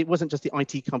that it wasn't just the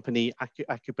IT company,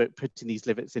 accuBook, putting these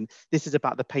limits in. This is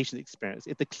about the patient experience.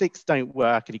 If the clicks don't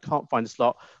work and you can't find a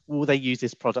slot, will they use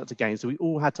this product again? So we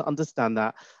all had to understand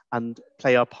that and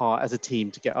play our part as a team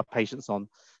to get our patients on.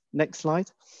 Next slide.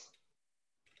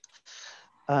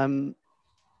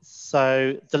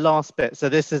 So the last bit, so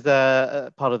this is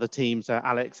the part of the team, so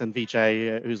Alex and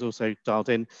Vijay, who's also dialed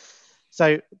in.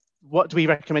 So what do we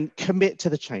recommend? Commit to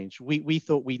the change. We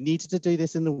thought we needed to do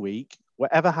this in the week.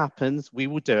 Whatever happens, we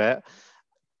will do it.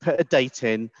 Put a date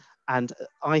in, and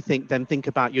I think then think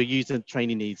about your user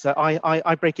training needs. So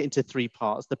I break it into 3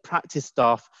 parts: the practice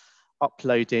staff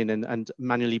uploading and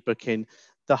manually booking,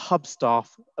 the hub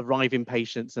staff arriving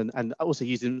patients and also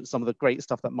using some of the great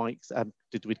stuff that Mike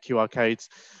did with QR codes.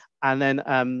 And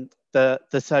then the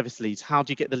service leads. How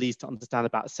do you get the leads to understand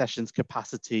about sessions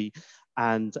capacity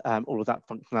and all of that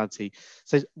functionality.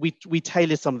 So we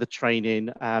tailor some of the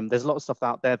training. There's a lot of stuff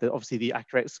out there, but obviously the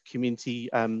accuRx community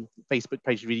Facebook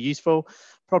page is really useful.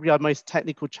 Probably our most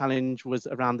technical challenge was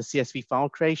around the CSV file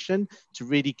creation to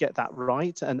really get that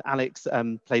right. And Alex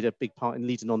played a big part in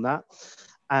leading on that.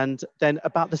 And then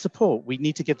about the support, we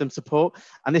need to give them support.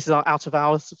 And this is our out of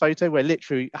hours photo where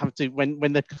literally have to, when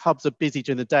the hubs are busy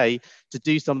during the day, to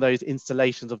do some of those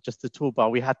installations of just the toolbar,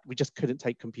 we just couldn't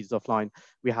take computers offline.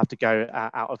 We have to go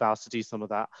out of hours to do some of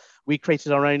that. We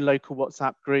created our own local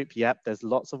WhatsApp group. Yep, there's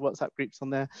lots of WhatsApp groups on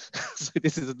there. So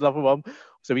this is another one.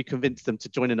 So we convinced them to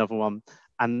join another one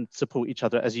and support each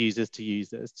other as users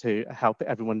to help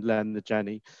everyone learn the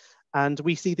journey. And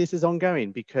we see this as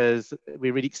ongoing because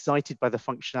we're really excited by the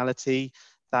functionality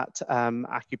that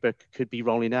accuBook could be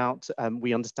rolling out.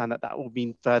 We understand that that will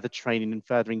mean further training and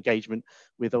further engagement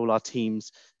with all our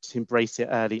teams to embrace it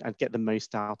early and get the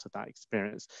most out of that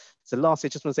experience. So lastly,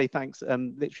 I just want to say thanks,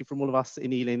 literally from all of us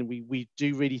in Ealing. We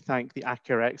do really thank the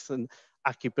accuRx and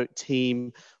accuBook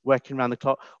team working around the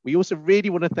clock. We also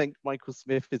really want to thank Michael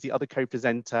Smith as the other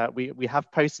co-presenter. We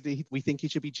have posted, we think he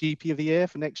should be GP of the year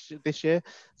for this year.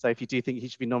 So if you do think he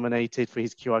should be nominated for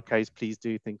his QR codes, please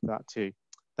do think of that too.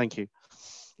 Thank you.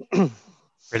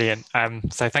 Brilliant.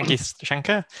 So thank you,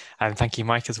 Shanker, and thank you,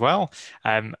 Mike, as well.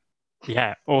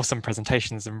 Yeah, awesome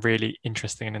presentations and really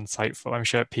interesting and insightful. I'm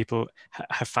sure people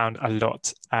have found a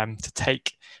lot to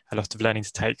take, a lot of learning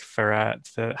to take for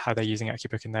how they're using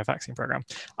accuBook in their vaccine program.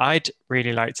 I'd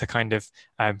really like to kind of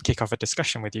kick off a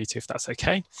discussion with you two, if that's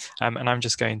okay. And I'm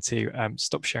just going to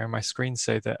stop sharing my screen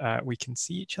so that we can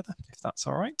see each other, if that's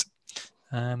all right.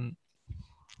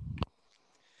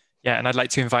 Yeah, and I'd like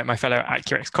to invite my fellow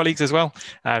accuRx colleagues as well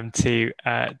to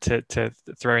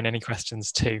throw in any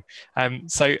questions too.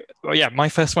 So well, yeah, my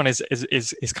first one is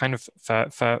kind of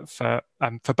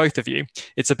for both of you.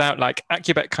 It's about like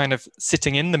accuBook kind of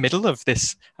sitting in the middle of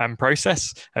this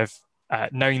process of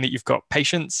knowing that you've got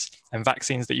patients and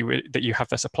vaccines that you have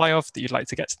the supply of, that you'd like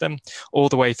to get to them, all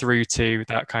the way through to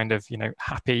that kind of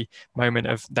happy moment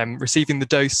of them receiving the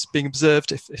dose, being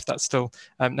observed if that's still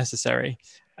necessary.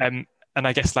 And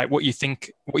I guess like what you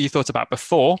thought about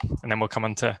before, and then we'll come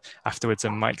on to afterwards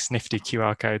and Mike's nifty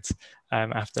QR codes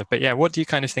after. But yeah, what do you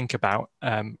kind of think about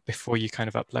before you kind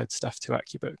of upload stuff to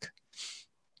accuBook?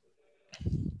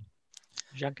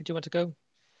 Shanker, do you want to go?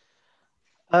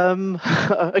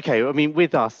 Okay, I mean,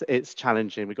 with us, it's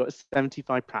challenging. We've got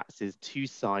 75 practices, 2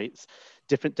 sites,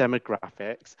 different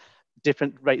demographics,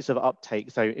 different rates of uptake.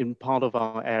 So in part of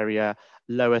our area,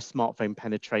 lower smartphone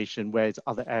penetration, whereas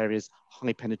other areas,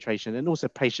 high penetration, and also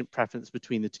patient preference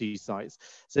between the 2 sites.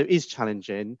 So it is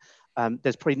challenging.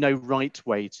 There's probably no right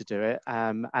way to do it.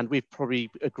 And we've probably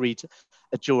agreed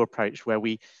a dual approach where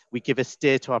we give a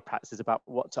steer to our practices about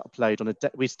what to upload on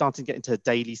we're starting to get into a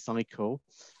daily cycle.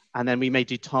 And then we may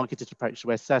do targeted approach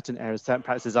where certain areas, certain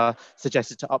practices are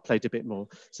suggested to upload a bit more.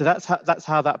 So that's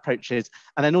how that approach is.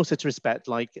 And then also to respect,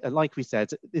 like we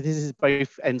said, this is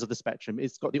both ends of the spectrum.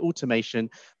 It's got the automation,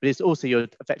 but it's also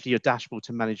effectively your dashboard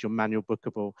to manage your manual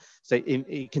bookable. So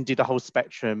it can do the whole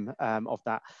spectrum of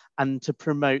that. And to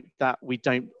promote that we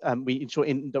ensure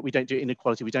that we don't do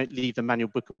inequality, we don't leave the manual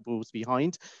bookables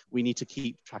behind. We need to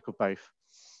keep track of both.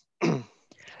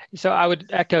 So I would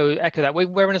echo that.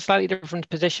 We're in a slightly different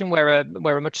position. We're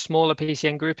a much smaller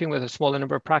PCN grouping with a smaller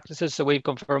number of practices. So we've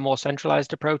gone for a more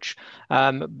centralized approach.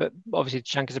 But obviously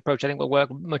Shanker's approach, I think, will work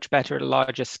much better at a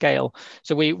larger scale.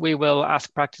 So we will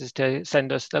ask practices to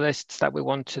send us the lists that we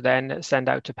want to then send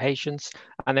out to patients.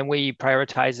 And then we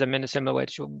prioritize them in a similar way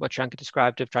to what Shanker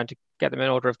described, of trying to get them in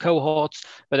order of cohorts,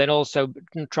 but then also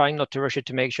trying not to rush it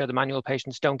to make sure the manual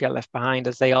patients don't get left behind,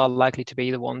 as they are likely to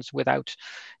be the ones without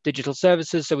digital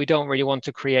services. So we don't really want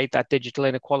to create that digital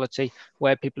inequality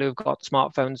where people who've got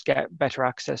smartphones get better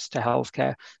access to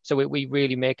healthcare. So we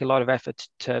really make a lot of effort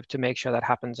to make sure that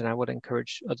happens, and I would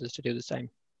encourage others to do the same.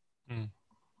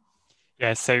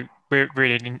 Yeah, so we're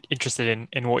really interested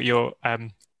in what your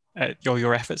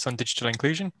efforts on digital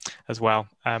inclusion as well,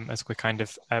 as we're kind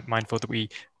of mindful that we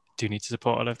do need to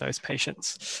support all of those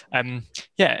patients.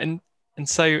 Yeah, and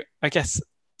so I guess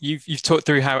you've talked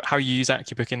through how you use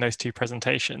accuBook in those 2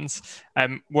 presentations.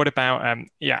 What about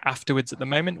afterwards at the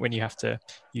moment when you have to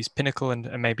use Pinnacle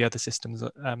and maybe other systems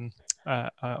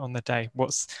on the day.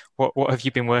 What have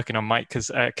you been working on, Mike?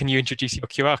 Because can you introduce your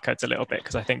QR codes a little bit?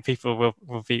 Because I think people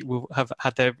will have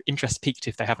had their interest piqued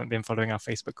if they haven't been following our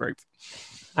Facebook group.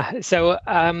 So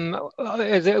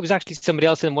it was actually somebody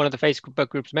else in one of the Facebook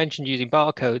groups mentioned using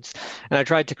barcodes, and I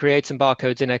tried to create some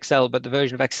barcodes in Excel, but the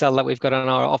version of Excel that we've got on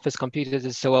our office computers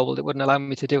is so old it wouldn't allow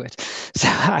me to do it. So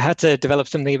I had to develop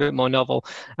something a bit more novel,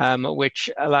 which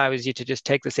allows you to just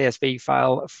take the CSV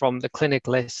file from the clinic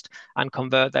list and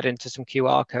convert that into some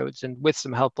QR codes. And with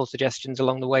some helpful suggestions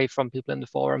along the way from people in the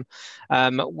forum,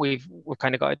 we've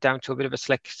kind of got it down to a bit of a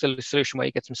slick solution where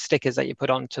you get some stickers that you put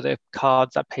onto the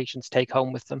cards that patients take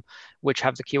home with them, which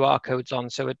have the QR codes on.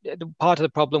 So part of the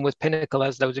problem with Pinnacle,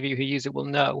 as those of you who use it will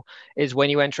know, is when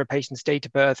you enter a patient's date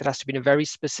of birth, it has to be in a very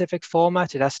specific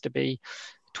format. It has to be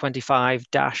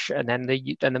 25 dash and then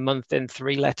the month in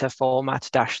 3-letter format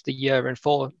dash the year in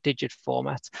 4-digit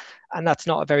format, and that's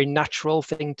not a very natural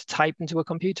thing to type into a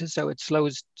computer, so it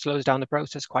slows down the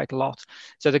process quite a lot.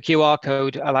 So the QR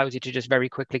code allows you to just very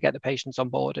quickly get the patients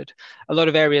onboarded. A lot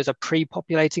of areas are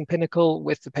pre-populating Pinnacle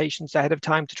with the patients ahead of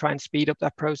time to try and speed up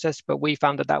that process, but we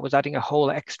found that was adding a whole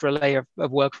extra layer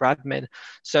of work for admin.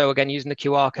 So again, using the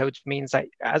QR codes means that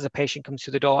as a patient comes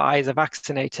through the door, I as a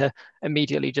vaccinator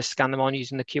immediately just scan them on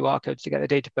using the QR codes to get the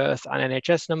date of birth and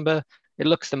NHS number. It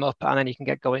looks them up, and then you can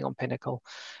get going on Pinnacle.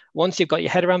 Once you've got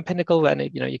your head around Pinnacle, then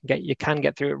you can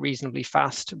get through it reasonably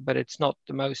fast, but it's not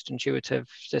the most intuitive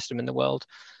system in the world.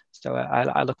 So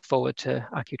I look forward to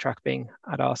accuTrack being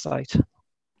at our site.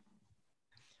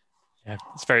 Yeah,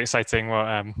 it's very exciting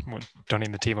what Donnie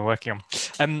and the team are working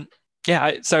on.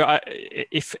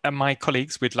 If my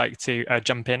colleagues would like to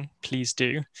jump in, please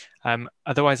do.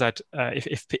 Otherwise, I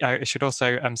should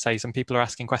also say some people are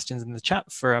asking questions in the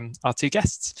chat for our two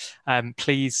guests.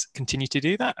 Please continue to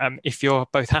do that. If you're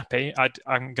both happy,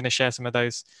 I'm going to share some of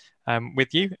those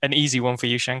with you. An easy one for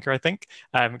you, Shanker, I think,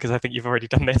 because I think you've already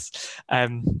done this.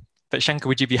 But Shanker,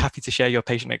 would you be happy to share your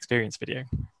patient experience video?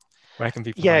 Where can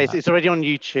people find that? It's already on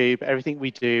YouTube. Everything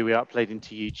we do, we upload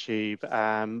into YouTube.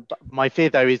 But my fear,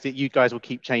 though, is that you guys will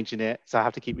keep changing it. So I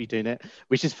have to keep redoing it,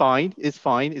 which is fine. It's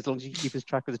fine as long as you keep us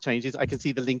track of the changes. I can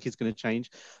see the link is going to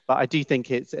change. But I do think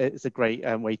it's a great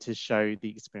way to show the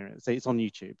experience. So it's on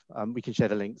YouTube. We can share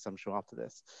the links, I'm sure, after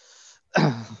this.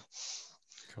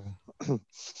 Cool.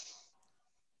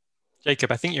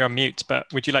 Jacob, I think you're on mute, but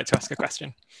would you like to ask a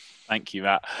question? Thank you,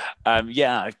 Matt.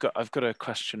 I've got a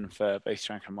question for both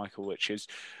Shanker and Michael, which is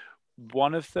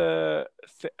one of the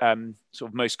sort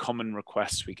of most common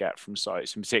requests we get from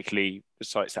sites, and particularly the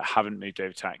sites that haven't moved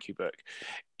over to accuBook,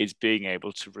 is being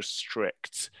able to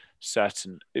restrict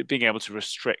sessions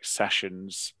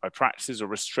by practices or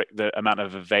restrict the amount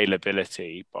of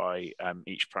availability by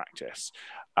each practice.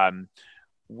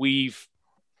 We've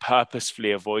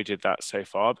purposefully avoided that so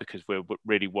far because we're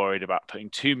really worried about putting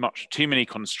too many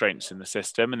constraints in the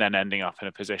system and then ending up in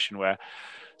a position where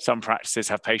some practices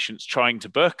have patients trying to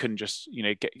book and just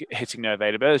hitting their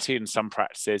availability, and some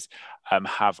practices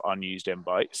have unused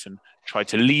invites and try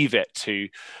to leave it to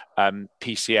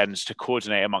PCNs to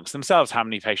coordinate amongst themselves how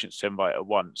many patients to invite at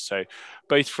once. So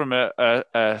both from a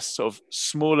sort of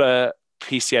smaller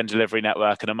PCN delivery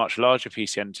network and a much larger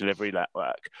PCN delivery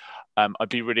network, I'd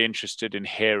be really interested in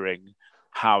hearing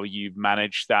how you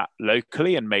manage that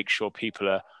locally and make sure people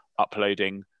are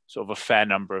uploading sort of a fair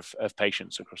number of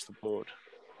patients across the board.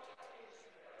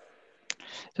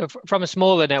 So from a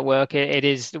smaller network, it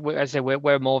is, as I say,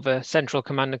 we're more of a central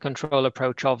command and control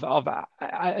approach of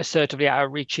assertively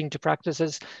outreaching to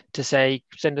practices to say,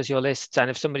 send us your lists. And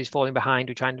if somebody's falling behind,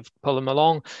 we try and pull them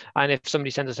along. And if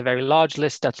somebody sends us a very large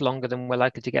list that's longer than we're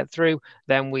likely to get through,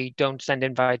 then we don't send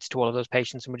invites to all of those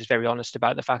patients. And we're just very honest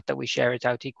about the fact that we share it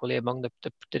out equally among the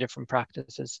different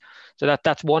practices. So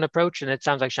that's one approach. And it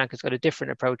sounds like Shanker's got a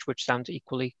different approach, which sounds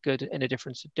equally good in a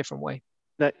different way.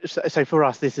 No, so for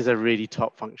us, this is a really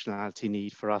top functionality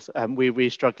need for us.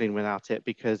 We're struggling without it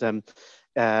because the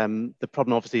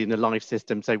problem obviously in the live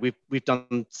system, so we've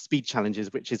done speed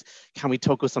challenges, which is, can we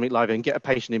toggle something live and get a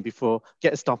patient in before,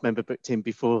 get a staff member booked in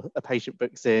before a patient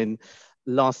books in.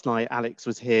 Last night, Alex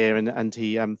was here and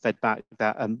he fed back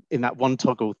that in that one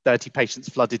toggle, 30 patients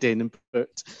flooded in and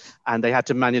booked, and they had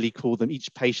to manually call them,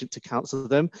 each patient, to cancel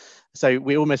them. So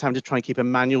we almost having to try and keep a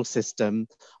manual system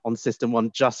on system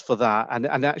one just for that.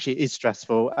 And actually it is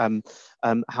stressful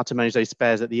how to manage those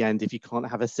spares at the end if you can't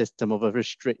have a system of a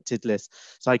restricted list.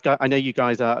 So I know you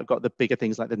guys got the bigger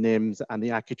things like the NIMS and the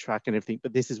accuTrack and everything,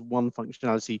 but this is one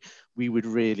functionality we would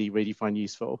really, really find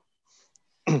useful.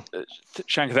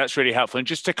 Shanker, that's really helpful. And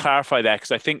just to clarify there,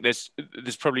 because I think there's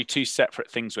probably two separate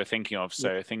things we're thinking of.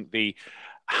 So I think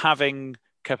having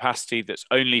capacity that's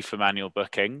only for manual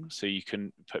booking, so you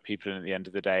can put people in at the end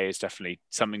of the day, is definitely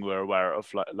something we're aware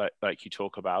of, like you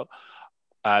talk about.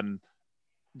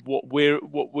 What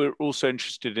we're also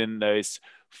interested in, though, is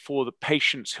for the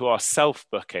patients who are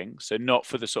self-booking, so not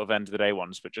for the sort of end of the day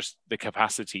ones, but just the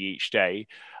capacity each day,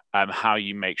 how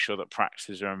you make sure that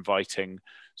practices are inviting.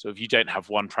 So if you don't have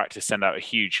one practice send out a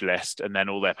huge list and then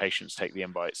all their patients take the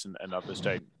invites and others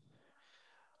don't.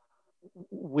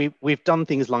 We've done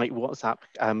things like WhatsApp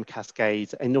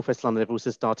cascades. In North West London, they've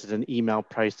also started an email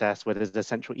process where there's a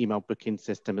central email booking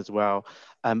system as well.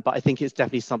 But I think it's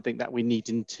definitely something that we need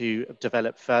to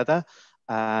develop further.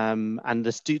 And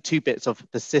there's two bits of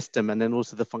the system and then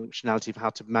also the functionality of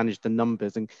how to manage the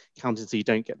numbers and counting so you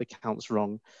don't get the counts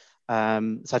wrong.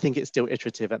 So I think it's still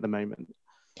iterative at the moment.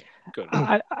 Good.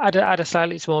 At a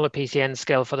slightly smaller PCN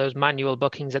scale for those manual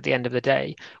bookings at the end of the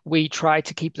day, we try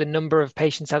to keep the number of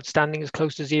patients outstanding as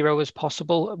close to zero as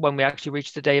possible when we actually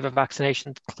reach the day of a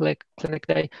vaccination clinic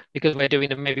day, because we're doing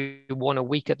them maybe one a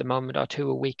week at the moment or two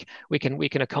a week. We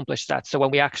can accomplish that. So when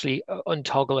we actually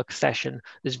untoggle a session,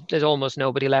 there's almost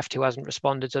nobody left who hasn't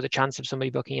responded. So the chance of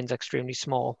somebody booking in is extremely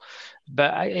small.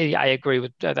 But I agree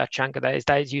with that, Shanker.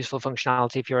 That is useful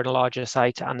functionality if you're at a larger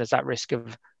site and there's that risk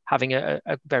of having a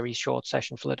very short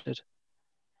session flooded.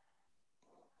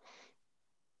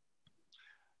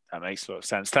 That makes a lot of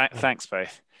sense. Thanks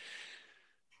both.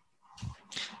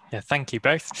 Yeah, thank you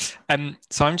both.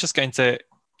 So I'm just going to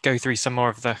go through some more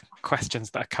of the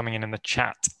questions that are coming in the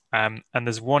chat. And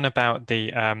there's one about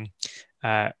the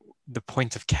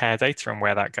point of care data and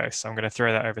where that goes. So I'm going to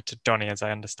throw that over to Donnie, as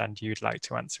I understand you'd like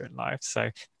to answer it live.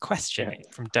 So question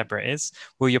from Deborah is,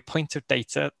 will your point of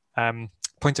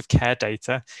care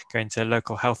data go into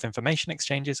local health information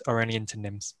exchanges or only into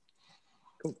NIMS?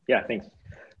 Cool. Yeah, thanks.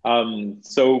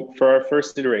 So for our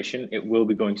first iteration, it will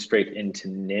be going straight into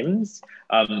NIMS.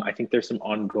 I think there's some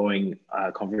ongoing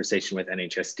conversation with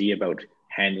NHSD about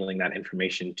handling that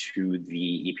information to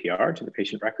the EPR, to the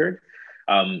patient record.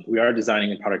 We are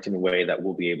designing a product in a way that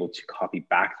we'll be able to copy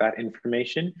back that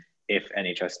information if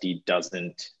NHSD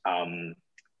doesn't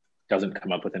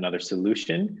come up with another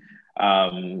solution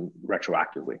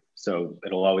retroactively. So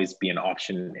it'll always be an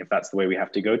option if that's the way we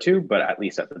have to go to, but at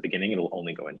least at the beginning, it'll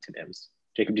only go into NIMS.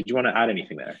 Jacob, did you want to add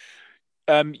anything there?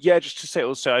 Yeah, just to say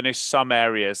also, I know some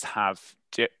areas have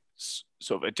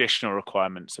sort of additional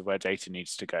requirements of where data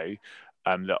needs to go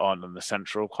that aren't on the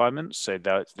central requirements. So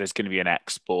there's going to be an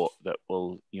export that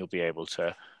you'll be able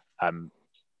to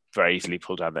very easily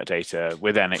pull down that data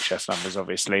with NHS numbers,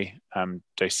 obviously,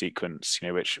 dose sequence,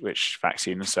 which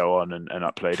vaccine and so on, and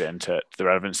upload it into the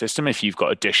relevant system if you've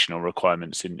got additional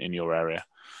requirements in your area.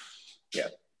 Yeah,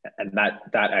 and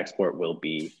that export will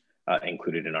be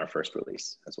included in our first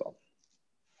release as well.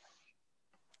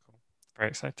 Very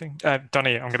exciting.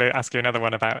 Donnie, I'm going to ask you another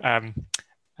one about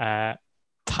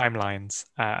timelines.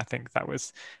 I think that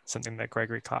was something that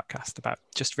Gregory Clark asked about.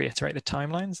 Just reiterate the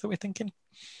timelines that we're thinking.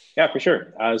 Yeah, for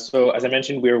sure. So as I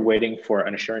mentioned, we're waiting for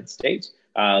an assurance date,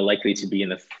 likely to be in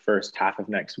the first half of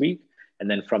next week. And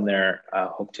then from there,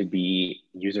 hope to be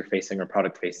user-facing or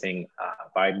product-facing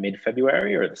by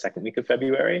mid-February or the second week of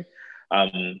February.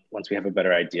 Once we have a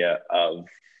better idea of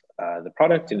the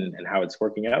product and how it's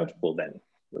working out, we'll then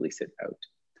release it out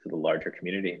to the larger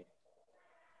community.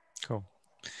 Cool.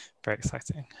 Very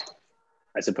exciting.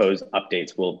 I suppose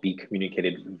updates will be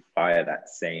communicated via that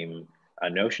same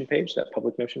Notion page, that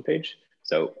public Notion page.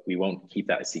 So we won't keep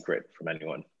that a secret from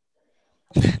anyone.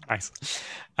 Nice.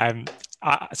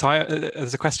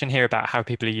 There's a question here about how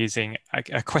people are using,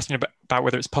 a question about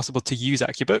whether it's possible to use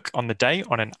accuBook on the day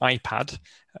on an iPad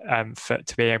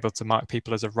to be able to mark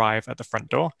people as arrive at the front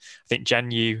door. I think Jen,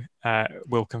 you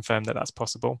will confirm that that's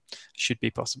possible, should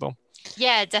be possible.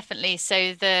 Yeah, definitely.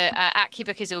 So the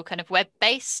accuBook is all kind of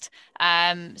web-based.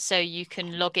 So you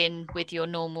can log in with your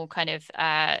normal kind of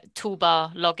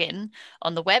toolbar login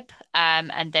on the web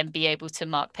and then be able to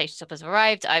mark patients up as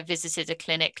arrived. I visited a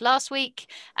clinic last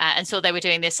week and saw they were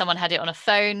doing this. Someone had it on a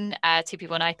phone, two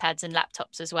people on iPads and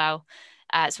laptops as well,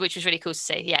 which was really cool to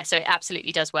see. Yeah, so it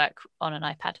absolutely does work on an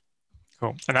iPad.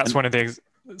 Cool. And that's one of the,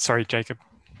 sorry, Jacob.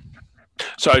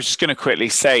 So I was just going to quickly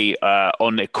say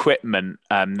on equipment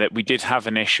that we did have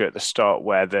an issue at the start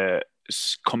where the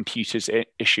computers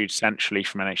issued centrally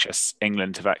from NHS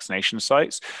England to vaccination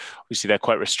sites. Obviously, they're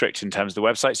quite restricted in terms of the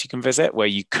websites you can visit, where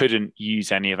you couldn't use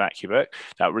any of accuBook.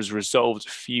 That was resolved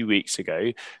a few weeks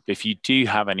ago. But if you do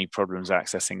have any problems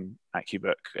accessing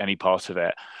accuBook, any part of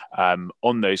it,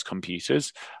 on those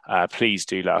computers, please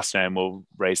do let us know and we'll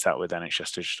raise that with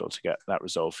NHS Digital to get that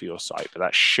resolved for your site.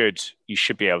 But you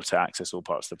should be able to access all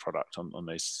parts of the product on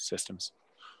those systems.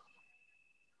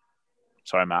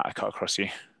 Sorry, Matt, I cut across you.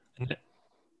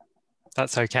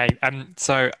 That's okay.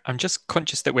 So I'm just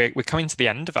conscious that we're coming to the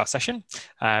end of our session.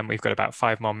 We've got about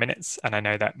 5 more minutes, and I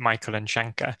know that Michael and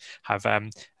Shanker have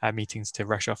meetings to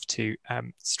rush off to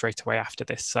straight away after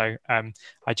this. So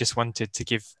I just wanted to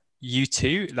give you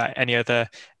two, like any other,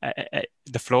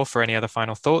 the floor for any other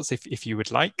final thoughts, if you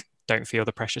would like. Don't feel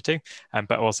the pressure to,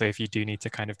 but also if you do need to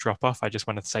kind of drop off, I just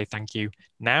wanted to say thank you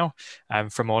now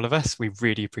from all of us. We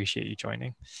really appreciate you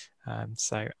joining.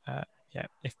 Yeah,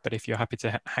 if you're happy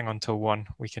to hang on till 1,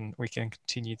 we can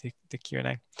continue the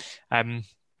Q&A. I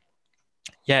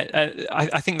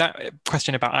think that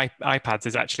question about iPads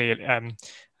is actually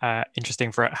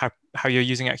interesting for how you're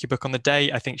using accuBook on the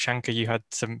day. I think, Shanker, you had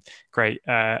some great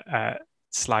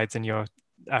slides in your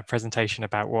presentation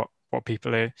about what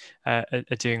people are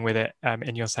doing with it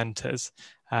in your centres.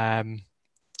 Would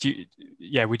you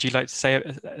like to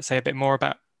say a bit more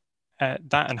about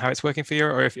that and how it's working for you,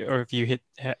 or if you hit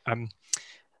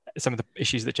some of the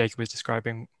issues that Jacob was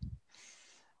describing?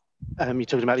 You're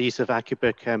talking about the use of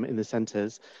accuBook in the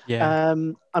centres. Yeah.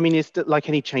 I mean, it's like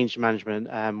any change management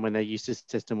when they're used to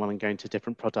system one and going to a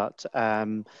different product.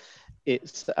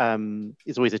 It's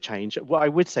always a change. What I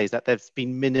would say is that there's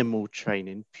been minimal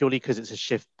training purely because it's a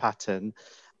shift pattern,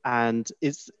 and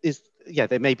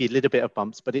there may be a little bit of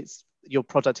bumps, but your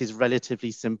product is relatively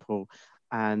simple.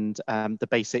 And the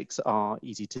basics are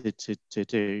easy to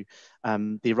do.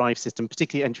 The Arrive system,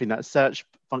 particularly entering that search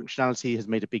functionality, has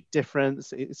made a big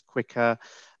difference. It's quicker.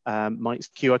 Mike's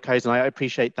QR codes, and I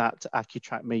appreciate that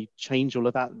accuTrack may change all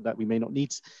of that we may not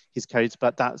need his codes,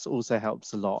 but that also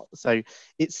helps a lot. So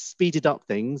it's speeded up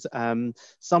things.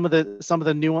 Some of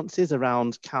the nuances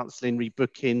around counselling,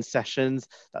 rebooking sessions,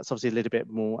 that's obviously a little bit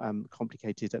more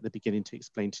complicated at the beginning to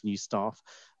explain to new staff,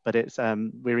 but it's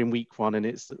we're in week 1 and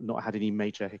it's not had any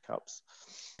major hiccups.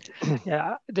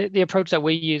 Yeah, the approach that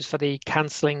we use for the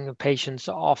cancelling patients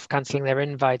off, cancelling their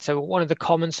invite. So one of the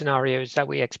common scenarios that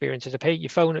we experience is you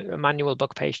phone a manual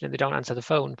book patient and they don't answer the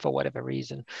phone for whatever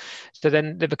reason. So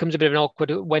then there becomes a bit of an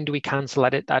awkward, when do we cancel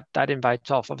that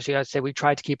invite off? Obviously, I'd say we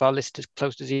try to keep our list as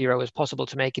close to 0 as possible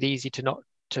to make it easy to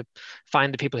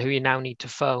find the people who you now need to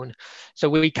phone. So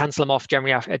we cancel them off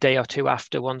generally a day or 2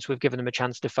 after, once we've given them a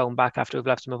chance to phone back after we've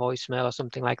left them a voicemail or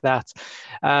something like that.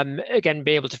 Again,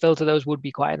 be able to filter those would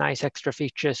be quite a nice extra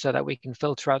feature, so that we can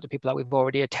filter out the people that we've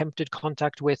already attempted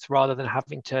contact with, rather than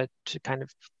having to kind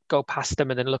of go past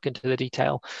them and then look into the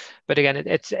detail. But again,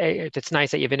 it's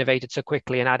nice that you've innovated so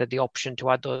quickly and added the option to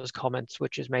add those comments,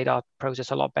 which has made our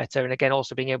process a lot better. And again,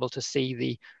 also being able to see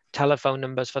the telephone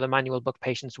numbers for the manual book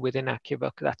patients within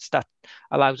accuBook, that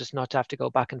allows us not to have to go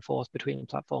back and forth between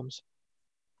platforms.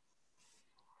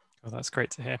 Well, that's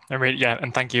great to hear.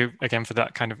 And thank you again for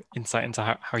that kind of insight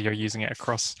into how you're using it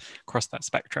across that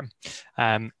spectrum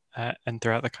and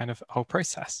throughout the kind of whole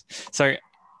process. So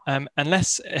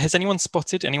has anyone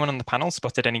on the panel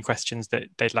spotted any questions that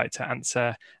they'd like to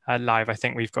answer live? I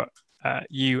think we've got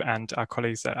you and our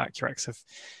colleagues at accuRx have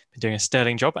been doing a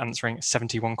sterling job answering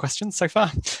 71 questions so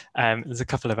far. There's a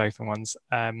couple of open ones.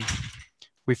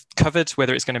 We've covered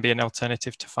whether it's going to be an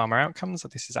alternative to farmer outcomes.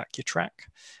 This is accuTrack.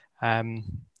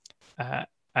 I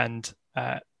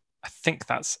think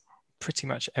that's pretty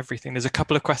much everything. There's a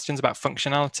couple of questions about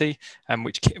functionality,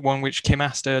 which Kim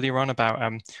asked earlier on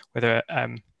about whether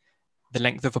the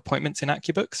length of appointments in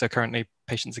accuBook. So currently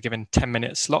patients are given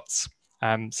 10-minute slots,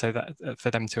 so that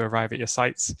for them to arrive at your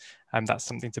sites. That's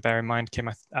something to bear in mind, Kim.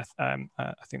 I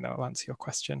think that will answer your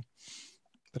question.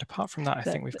 But apart from that, I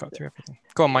think we've got through everything.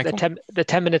 Go on, Michael. The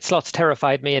 10-minute slots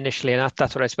terrified me initially, and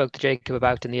that's what I spoke to Jacob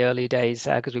about in the early days,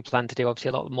 because we planned to do obviously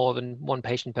a lot more than 1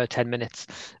 patient per 10 minutes,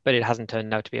 but it hasn't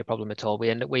turned out to be a problem at all.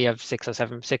 We have 6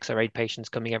 or 8 patients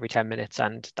coming every 10 minutes,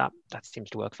 and that seems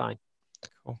to work fine.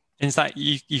 Cool. Is that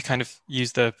you kind of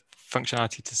use the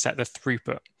functionality to set the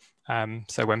throughput?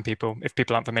 So if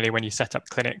people aren't familiar, when you set up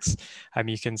clinics,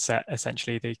 you can set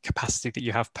essentially the capacity that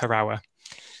you have per hour.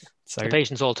 So the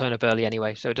patients all turn up early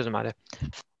anyway, so it doesn't matter.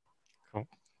 Cool.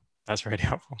 That's really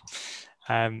helpful.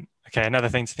 Okay, another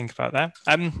thing to think about there.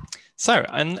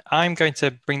 And I'm going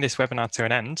to bring this webinar to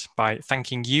an end by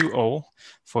thanking you all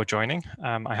for joining.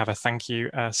 I have a thank you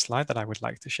slide that I would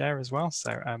like to share as well.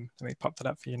 So let me pop that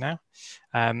up for you now.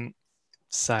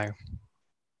 So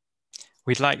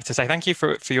we'd like to say thank you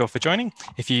for joining.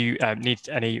 If you need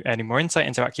any more insight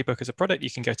into accuBook as a product, you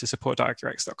can go to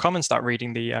support.accurx.com and start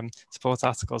reading the support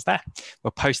articles there.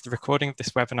 We'll post the recording of this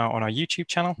webinar on our YouTube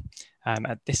channel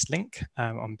at this link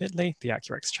on bit.ly, the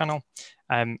accuRx channel.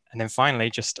 And then finally,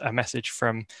 just a message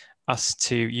from us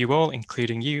to you all,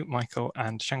 including you, Michael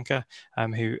and Shanker,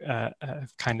 who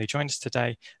have kindly joined us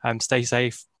today. Stay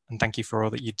safe and thank you for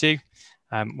all that you do.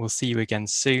 We'll see you again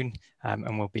soon,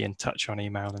 and we'll be in touch on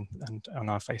email and on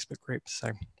our Facebook group.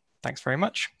 So thanks very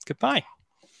much. Goodbye.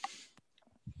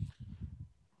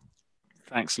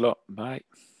 Thanks a lot. Bye.